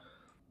so.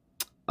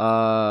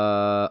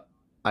 I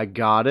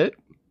got it.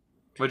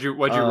 What'd you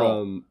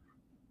roll?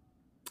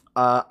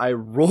 I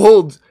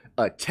rolled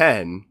a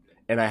 10,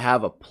 and I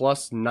have a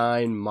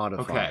 +9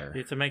 modifier.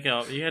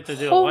 Okay. You have to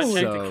do a what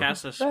check So- to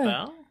cast a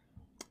spell?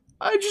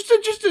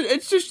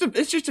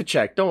 It's just a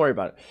check. Don't worry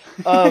about it.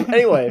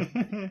 Anyway,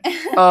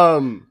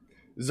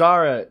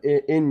 Zara,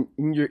 in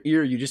your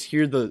ear, you just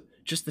hear the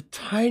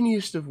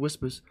tiniest of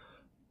whispers.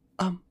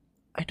 I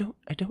don't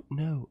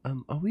know.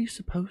 Are we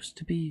supposed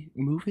to be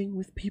moving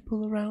with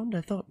people around?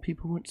 I thought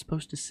people weren't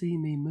supposed to see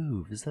me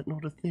move. Is that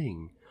not a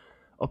thing?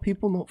 Are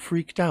people not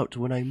freaked out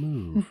when I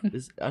move?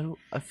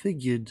 I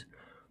figured,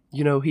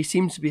 he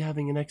seems to be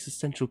having an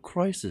existential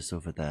crisis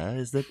over there.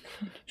 Is that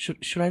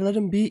should I let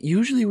him be?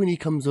 Usually when he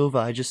comes over,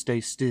 I just stay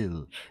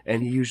still,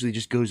 and he usually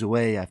just goes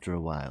away after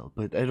a while.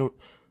 But I'm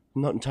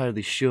not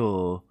entirely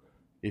sure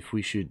if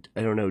we should,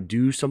 I don't know,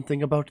 do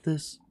something about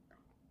this.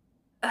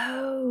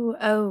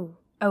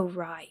 Oh,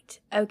 right.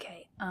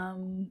 Okay.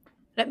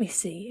 Let me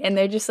see. And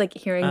they're just like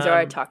hearing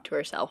Zara talk to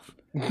herself.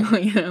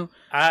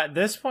 At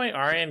this point,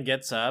 Arian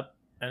gets up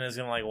and is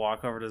gonna like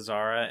walk over to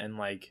Zara and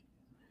like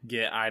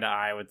get eye to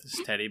eye with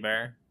this teddy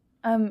bear.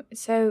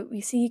 So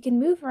you see, you can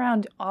move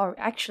around.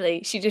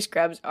 Actually, she just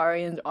grabs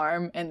Arian's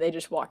arm and they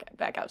just walk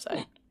back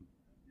outside,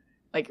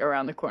 like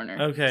around the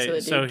corner. Okay,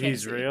 so can't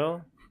he's see.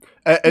 real.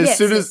 As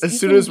soon as you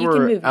can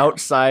we're move now.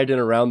 outside and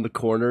around the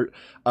corner,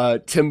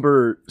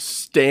 Timber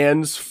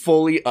stands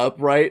fully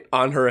upright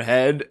on her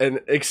head and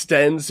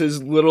extends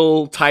his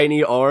little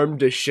tiny arm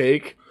to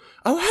shake.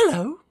 Oh,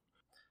 hello.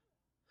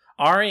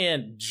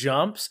 Arian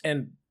jumps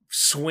and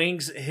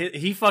swings.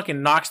 He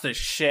fucking knocks the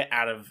shit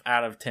out of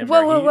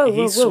Timber. Whoa,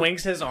 He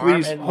swings his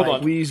arm and hold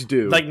on. Please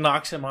do. like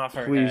knocks him off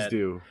her Please head.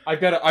 do. I've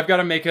got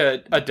to make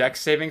a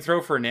dex saving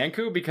throw for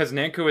Nanku, because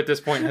Nanku at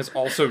this point has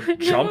also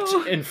jumped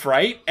in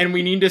fright, and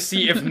we need to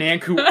see if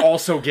Nanku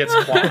also gets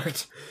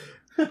clocked.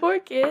 Poor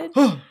kid.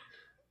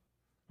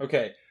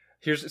 Okay,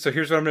 here's what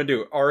I'm gonna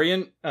do.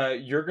 Arian,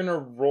 you're gonna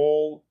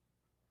roll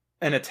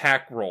an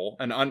attack roll,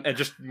 and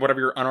just whatever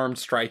your unarmed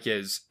strike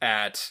is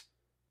at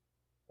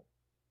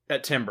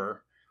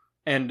Timber,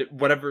 and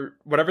whatever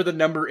the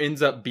number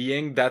ends up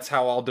being, that's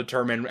how I'll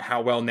determine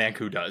how well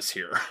Nanku does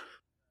here.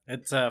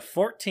 It's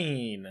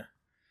 14.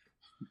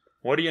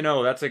 What do you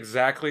know? That's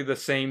exactly the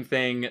same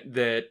thing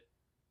that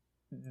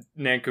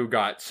Nanku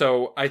got.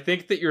 So I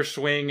think that your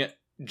swing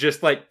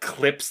just like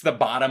clips the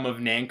bottom of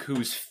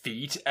Nanku's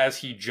feet as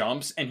he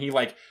jumps, and he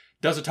like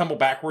does a tumble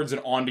backwards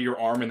and onto your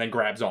arm and then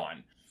grabs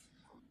on.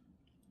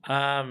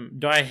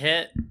 Do I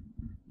hit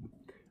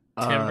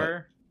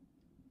Timber?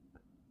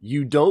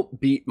 You don't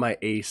beat my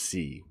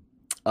AC,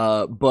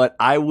 but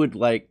I would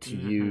like to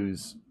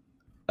use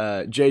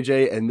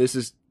JJ, and this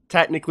is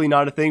technically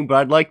not a thing, but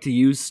I'd like to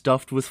use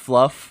Stuffed with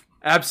Fluff.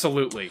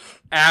 Absolutely.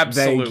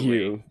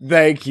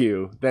 Thank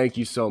you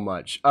so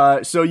much.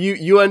 So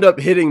you end up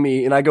hitting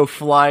me, and I go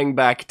flying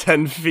back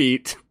 10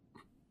 feet.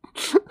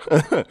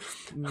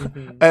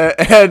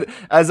 And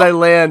as I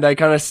land, I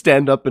kind of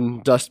stand up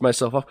and dust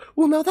myself off.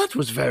 Well, now that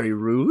was very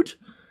rude.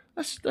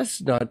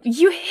 That's not.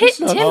 You hit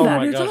not- Timber. Oh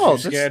my at gosh, all. you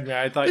scared me.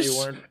 I thought you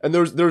weren't. And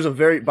there's a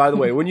very, by the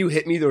way, when you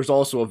hit me, there's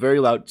also a very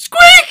loud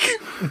squeak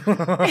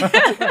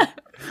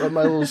from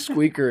my little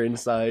squeaker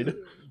inside.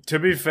 To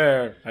be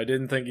fair, I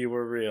didn't think you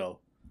were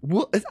real.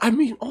 Well, I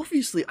mean,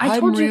 obviously, I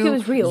I'm told you real, he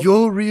was real.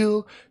 You're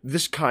real.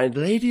 This kind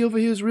lady over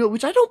here is real,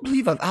 which I don't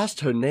believe I've asked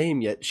her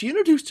name yet. She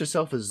introduced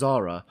herself as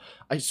Zara,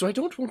 so I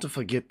don't want to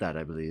forget that,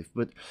 I believe.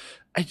 But,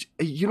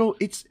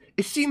 it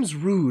seems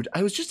rude.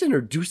 I was just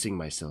introducing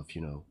myself,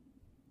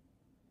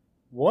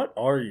 What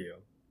are you?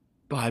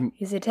 But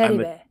He's a teddy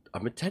bear.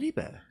 I'm a teddy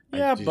bear.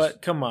 Yeah,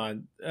 but come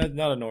on,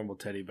 not a normal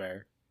teddy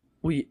bear.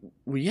 Well,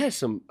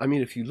 yes. I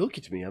mean, if you look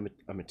at me, I'm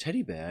a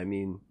teddy bear. I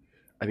mean,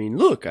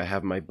 look, I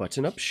have my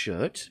button-up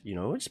shirt. You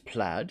know, it's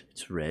plaid.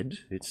 It's red.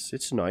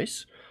 It's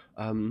nice.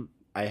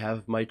 I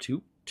have my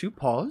two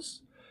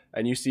paws,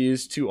 and you see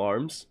his two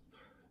arms,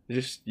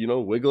 just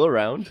wiggle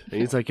around.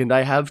 And he's like, and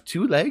I have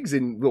two legs,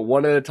 and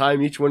one at a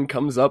time, each one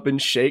comes up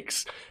and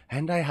shakes.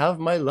 And I have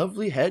my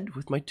lovely head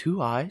with my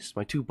two eyes,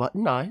 my two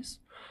button eyes,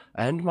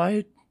 and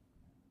my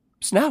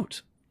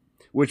snout.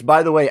 Which,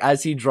 by the way,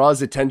 as he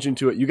draws attention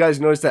to it, you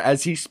guys notice that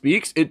as he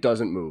speaks, it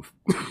doesn't move.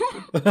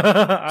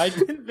 I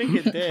didn't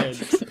think it did.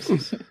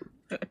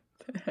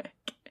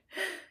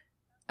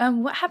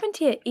 What happened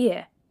to your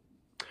ear?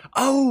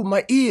 Oh,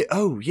 my ear.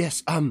 Oh,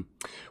 yes.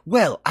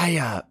 Well,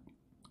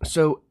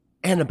 so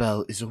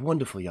Annabelle is a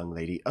wonderful young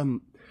lady.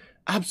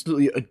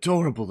 Absolutely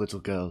adorable little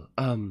girl.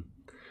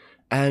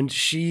 And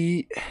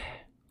she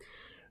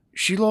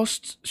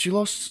lost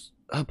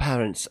her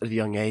parents at a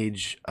young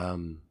age.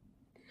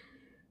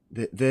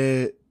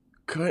 They're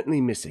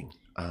currently missing.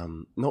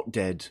 Not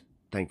dead,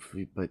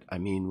 thankfully, but I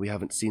mean, we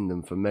haven't seen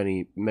them for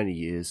many, many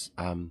years.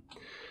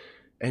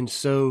 And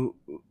so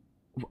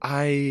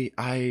I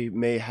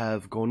may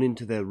have gone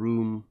into their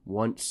room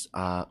once,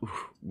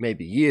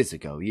 maybe years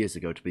ago,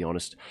 to be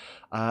honest.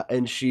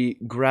 And she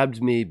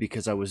grabbed me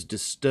because I was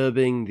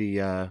disturbing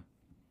the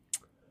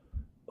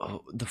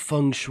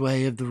feng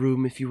shui of the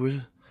room, if you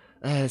will.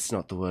 That's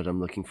not the word I'm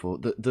looking for.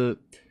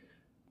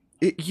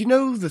 You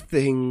know the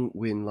thing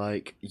when,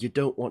 like, you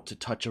don't want to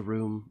touch a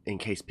room in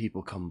case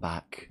people come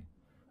back?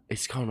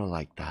 It's kind of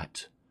like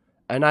that.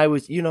 And I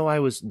was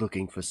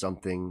looking for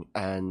something,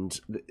 and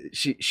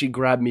she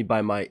grabbed me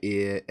by my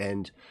ear,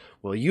 and,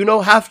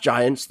 well, half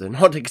giants, they're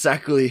not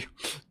exactly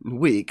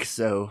weak,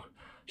 so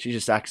she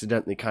just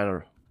accidentally kind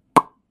of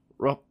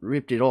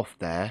ripped it off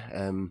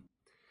there.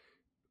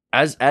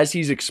 As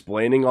he's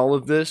explaining all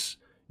of this,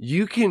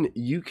 you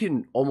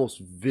can almost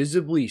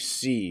visibly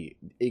see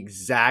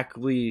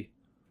exactly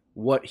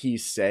what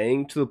he's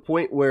saying, to the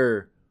point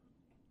where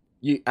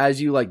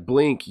as you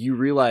blink, you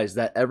realize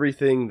that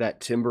everything that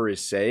Timber is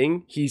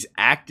saying, he's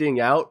acting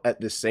out at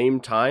the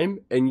same time,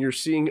 and you're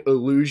seeing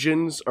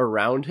illusions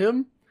around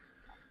him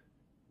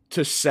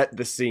to set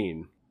the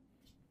scene.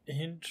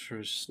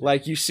 Interesting.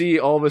 Like, you see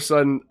all of a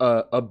sudden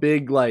a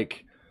big, a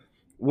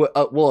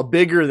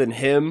bigger than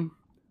him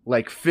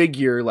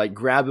figure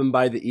grab him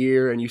by the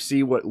ear, and you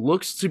see what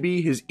looks to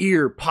be his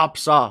ear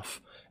pops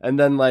off, and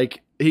then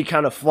he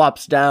kind of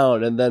flops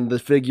down, and then the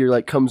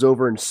figure comes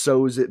over and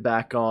sews it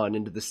back on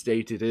into the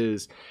state it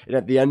is. And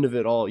at the end of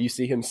it all, you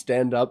see him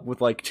stand up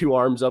with two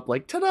arms up,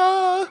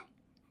 ta-da!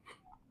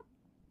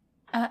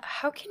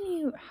 How can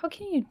you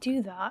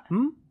do that?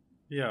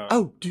 Yeah.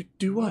 Oh,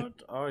 do what?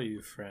 What are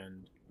you,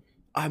 friend?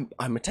 I'm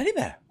a teddy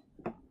bear.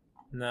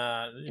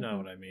 Nah, you know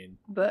what I mean.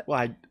 But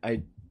Well,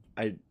 I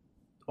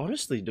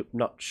honestly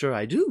not sure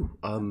I do.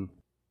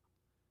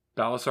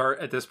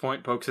 Balasar, at this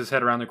point, pokes his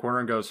head around the corner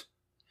and goes,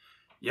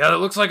 "Yeah, that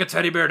looks like a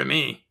teddy bear to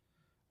me."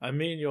 I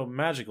mean, your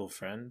magical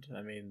friend.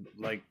 I mean,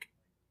 like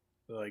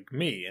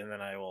me, and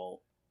then I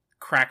will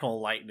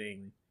crackle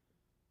lightning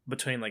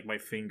between my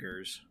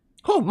fingers.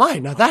 Oh my,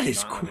 now that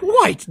is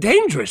quite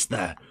dangerous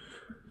there.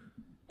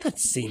 That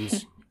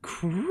seems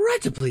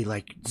incredibly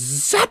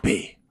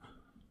zappy.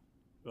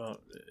 Well,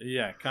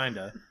 yeah,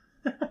 kinda.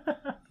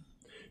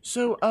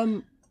 So,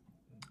 I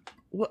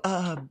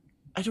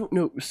don't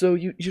know. So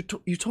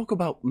you talk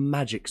about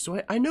magic.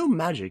 So I know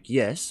magic.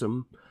 Yes,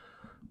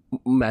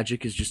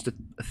 magic is just a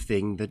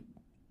thing that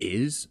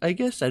is. I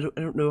guess I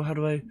don't know how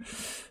do I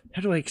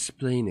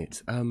explain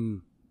it.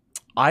 I'm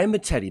a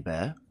teddy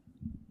bear.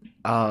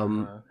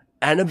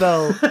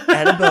 Annabelle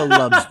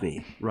loves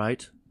me,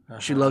 right?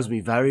 She loves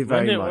me very,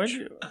 very much.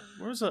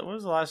 What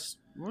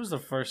was the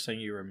first thing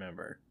you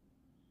remember?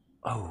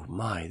 Oh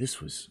my, this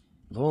was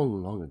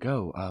long, long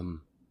ago.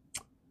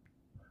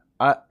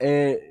 I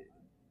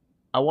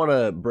want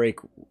to break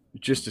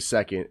just a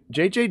second.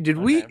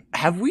 JJ,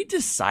 have we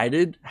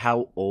decided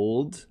how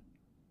old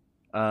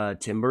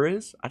Timber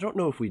is? I don't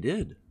know if we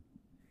did.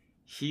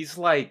 He's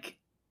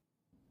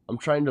I'm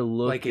trying to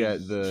look at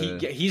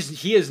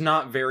he is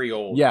not very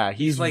old. Yeah,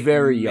 he's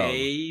very young.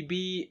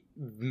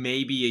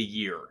 Maybe a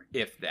year,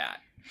 if that.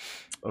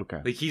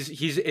 Okay.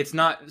 It's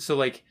not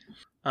so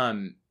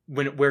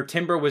where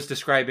Timber was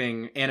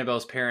describing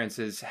Annabelle's parents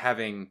as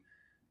having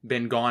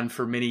been gone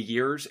for many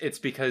years, it's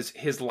because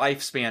his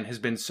lifespan has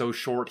been so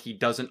short he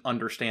doesn't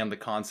understand the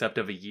concept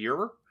of a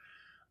year.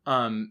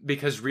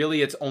 Because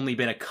really it's only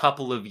been a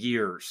couple of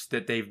years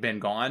that they've been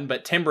gone,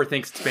 but Timber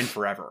thinks it's been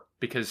forever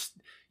because,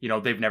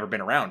 they've never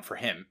been around for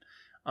him.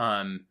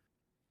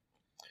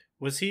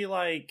 Was he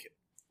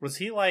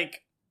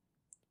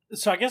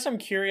so I guess I'm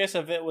curious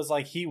if it was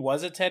he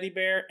was a teddy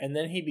bear and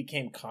then he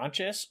became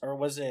conscious, or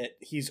was it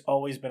he's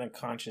always been a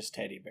conscious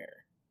teddy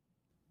bear?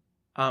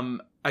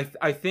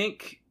 I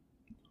think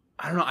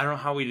I don't know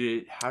how we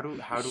did. How do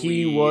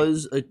he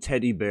was a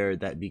teddy bear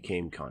that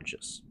became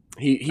conscious.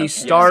 He Okay.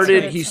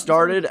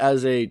 started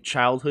as a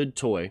childhood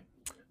toy,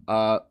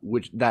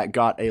 which that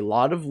got a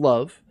lot of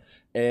love,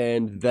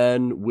 and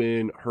then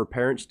when her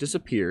parents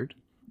disappeared,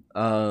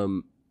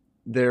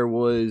 there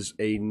was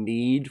a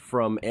need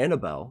from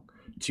Annabelle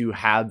to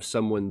have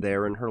someone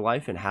there in her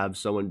life and have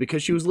someone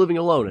because she was living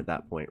alone at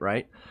that point,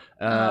 right?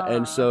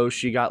 And so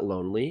she got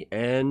lonely,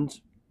 and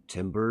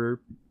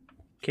Timber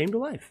came to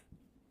life.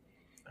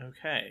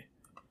 Okay.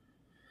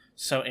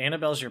 So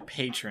Annabelle's your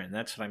patron.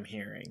 That's what I'm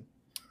hearing.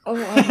 Oh,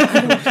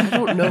 I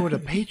don't know what a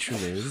patron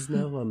is.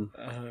 No,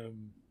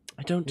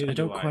 I don't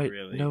quite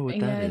really. know what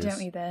that is. I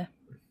don't either.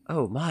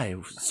 Oh my,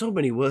 so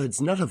many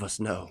words none of us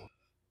know.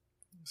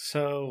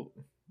 So,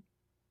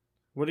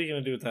 what are you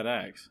gonna do with that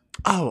axe?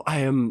 Oh,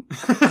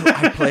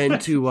 I plan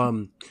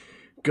to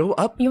go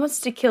up He wants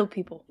to kill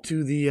people.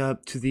 to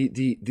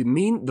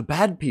the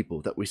bad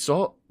people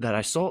that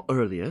I saw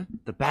earlier,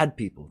 the bad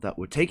people that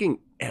were taking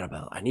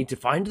Annabelle. I need to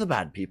find the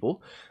bad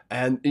people,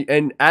 and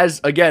as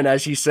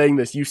he's saying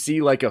this, you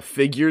see like a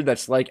figure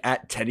that's like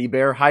at teddy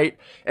bear height,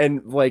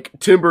 and like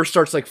Timber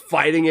starts like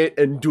fighting it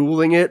and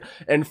dueling it,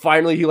 and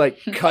finally he like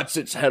cuts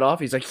its head off.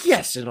 He's like,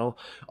 yes, and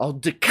I'll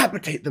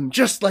decapitate them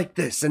just like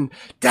this, and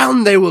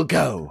down they will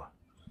go.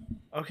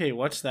 Okay,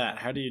 what's that?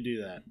 How do you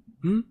do that?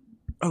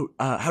 Oh,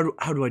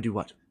 how do I do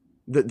what?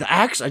 The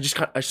axe?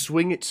 I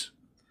swing it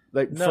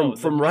like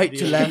from right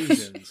to left.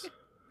 Illusions.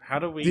 How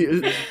do we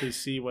physically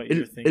see what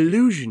you're thinking?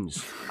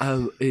 Illusions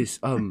is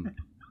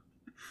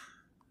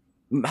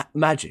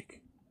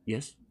magic.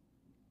 Yes.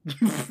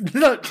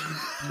 No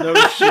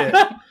shit.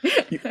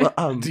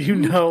 Well, Do you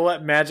know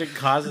what magic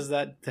causes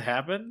that to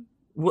happen?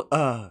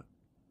 Well,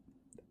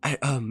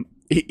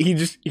 he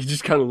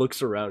just kind of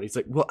looks around. He's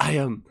like, well,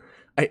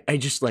 I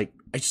just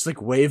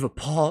wave a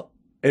paw.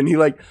 And he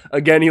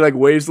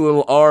waves a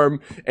little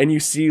arm, and you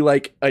see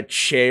like a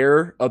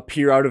chair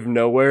appear out of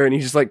nowhere, and he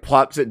just like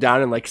plops it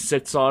down and like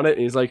sits on it,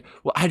 and he's like,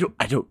 well, I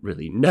don't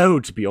really know,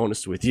 to be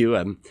honest with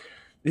you.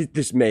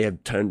 This may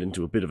have turned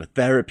into a bit of a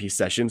therapy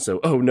session,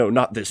 so oh no,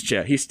 not this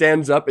chair. He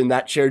stands up, and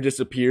that chair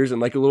disappears, and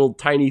like a little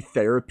tiny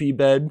therapy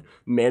bed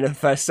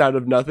manifests out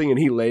of nothing, and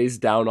he lays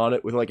down on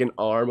it with like an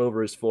arm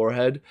over his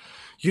forehead.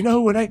 You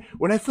know, when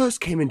I first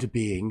came into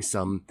being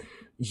some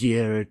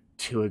year or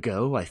two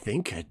ago, I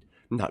think.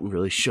 I'm not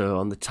really sure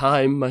on the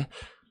time.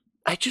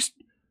 I just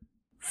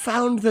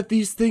found that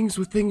these things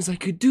were things I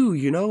could do,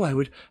 you know? I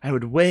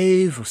would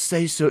wave or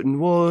say certain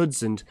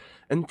words, and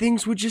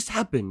things would just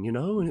happen, you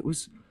know? And it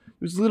was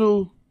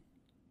little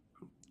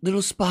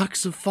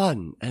sparks of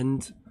fun,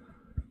 and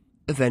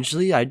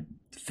eventually I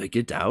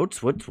figured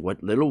out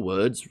what little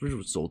words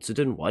resulted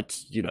in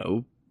what, you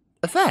know,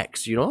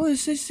 effects, you know?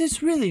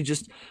 It's really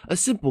just a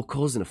simple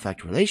cause and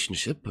effect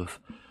relationship of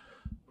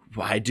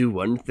I do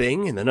one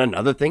thing and then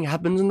another thing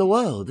happens in the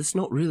world. It's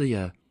not really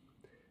I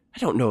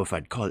don't know if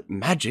I'd call it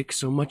magic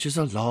so much as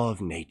a law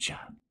of nature.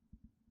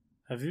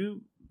 Have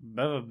you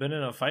ever been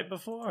in a fight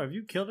before? Have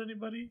you killed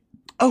anybody?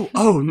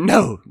 Oh,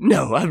 no,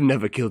 I've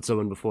never killed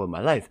someone before in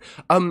my life.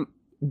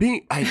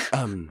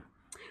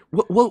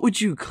 What would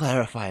you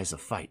clarify as a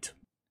fight?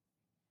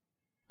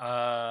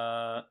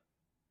 I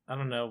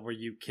don't know, where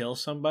you kill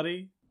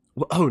somebody?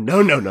 Oh,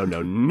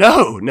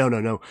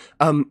 no.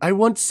 I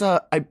once,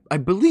 I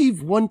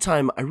believe one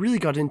time I really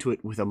got into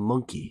it with a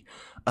monkey.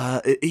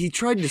 He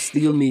tried to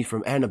steal me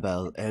from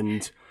Annabelle,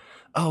 and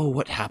oh,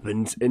 what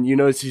happened? And you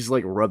notice he's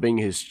like rubbing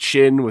his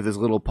chin with his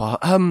little paw.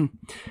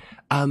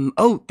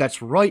 Oh,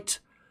 that's right.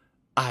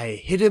 I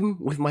hit him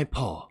with my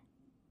paw.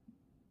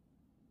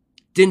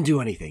 Didn't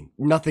do anything.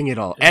 Nothing at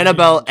all.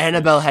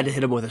 Annabelle had to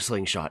hit him with a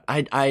slingshot.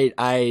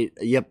 I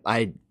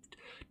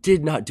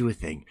did not do a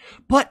thing.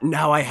 But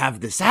now I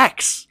have this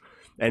axe.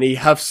 And he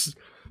hefts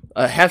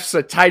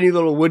a tiny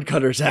little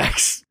woodcutter's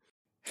axe.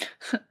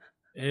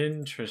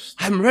 Interesting.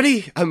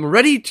 I'm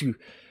ready to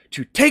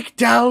take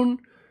down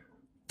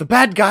the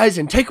bad guys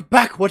and take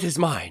back what is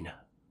mine.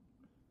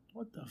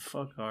 What the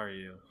fuck are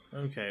you?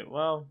 Okay,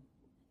 well,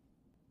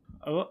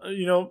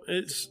 you know,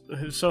 it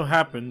so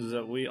happens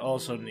that we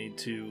also need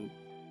to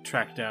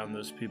track down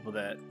those people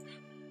that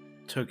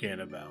took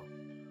Annabelle.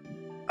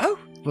 Oh,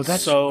 well,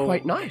 that's So-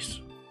 quite nice.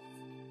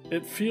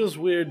 It feels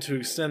weird to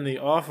extend the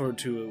offer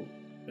to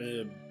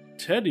a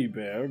teddy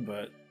bear,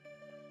 but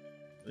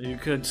you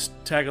could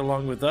tag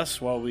along with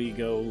us while we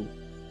go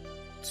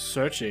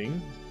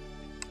searching.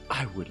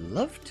 I would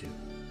love to.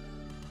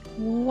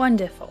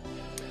 Wonderful.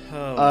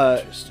 Oh,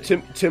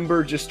 interesting.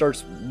 Timber just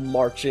starts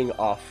marching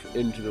off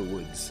into the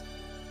woods.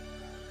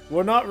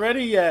 We're not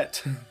ready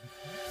yet.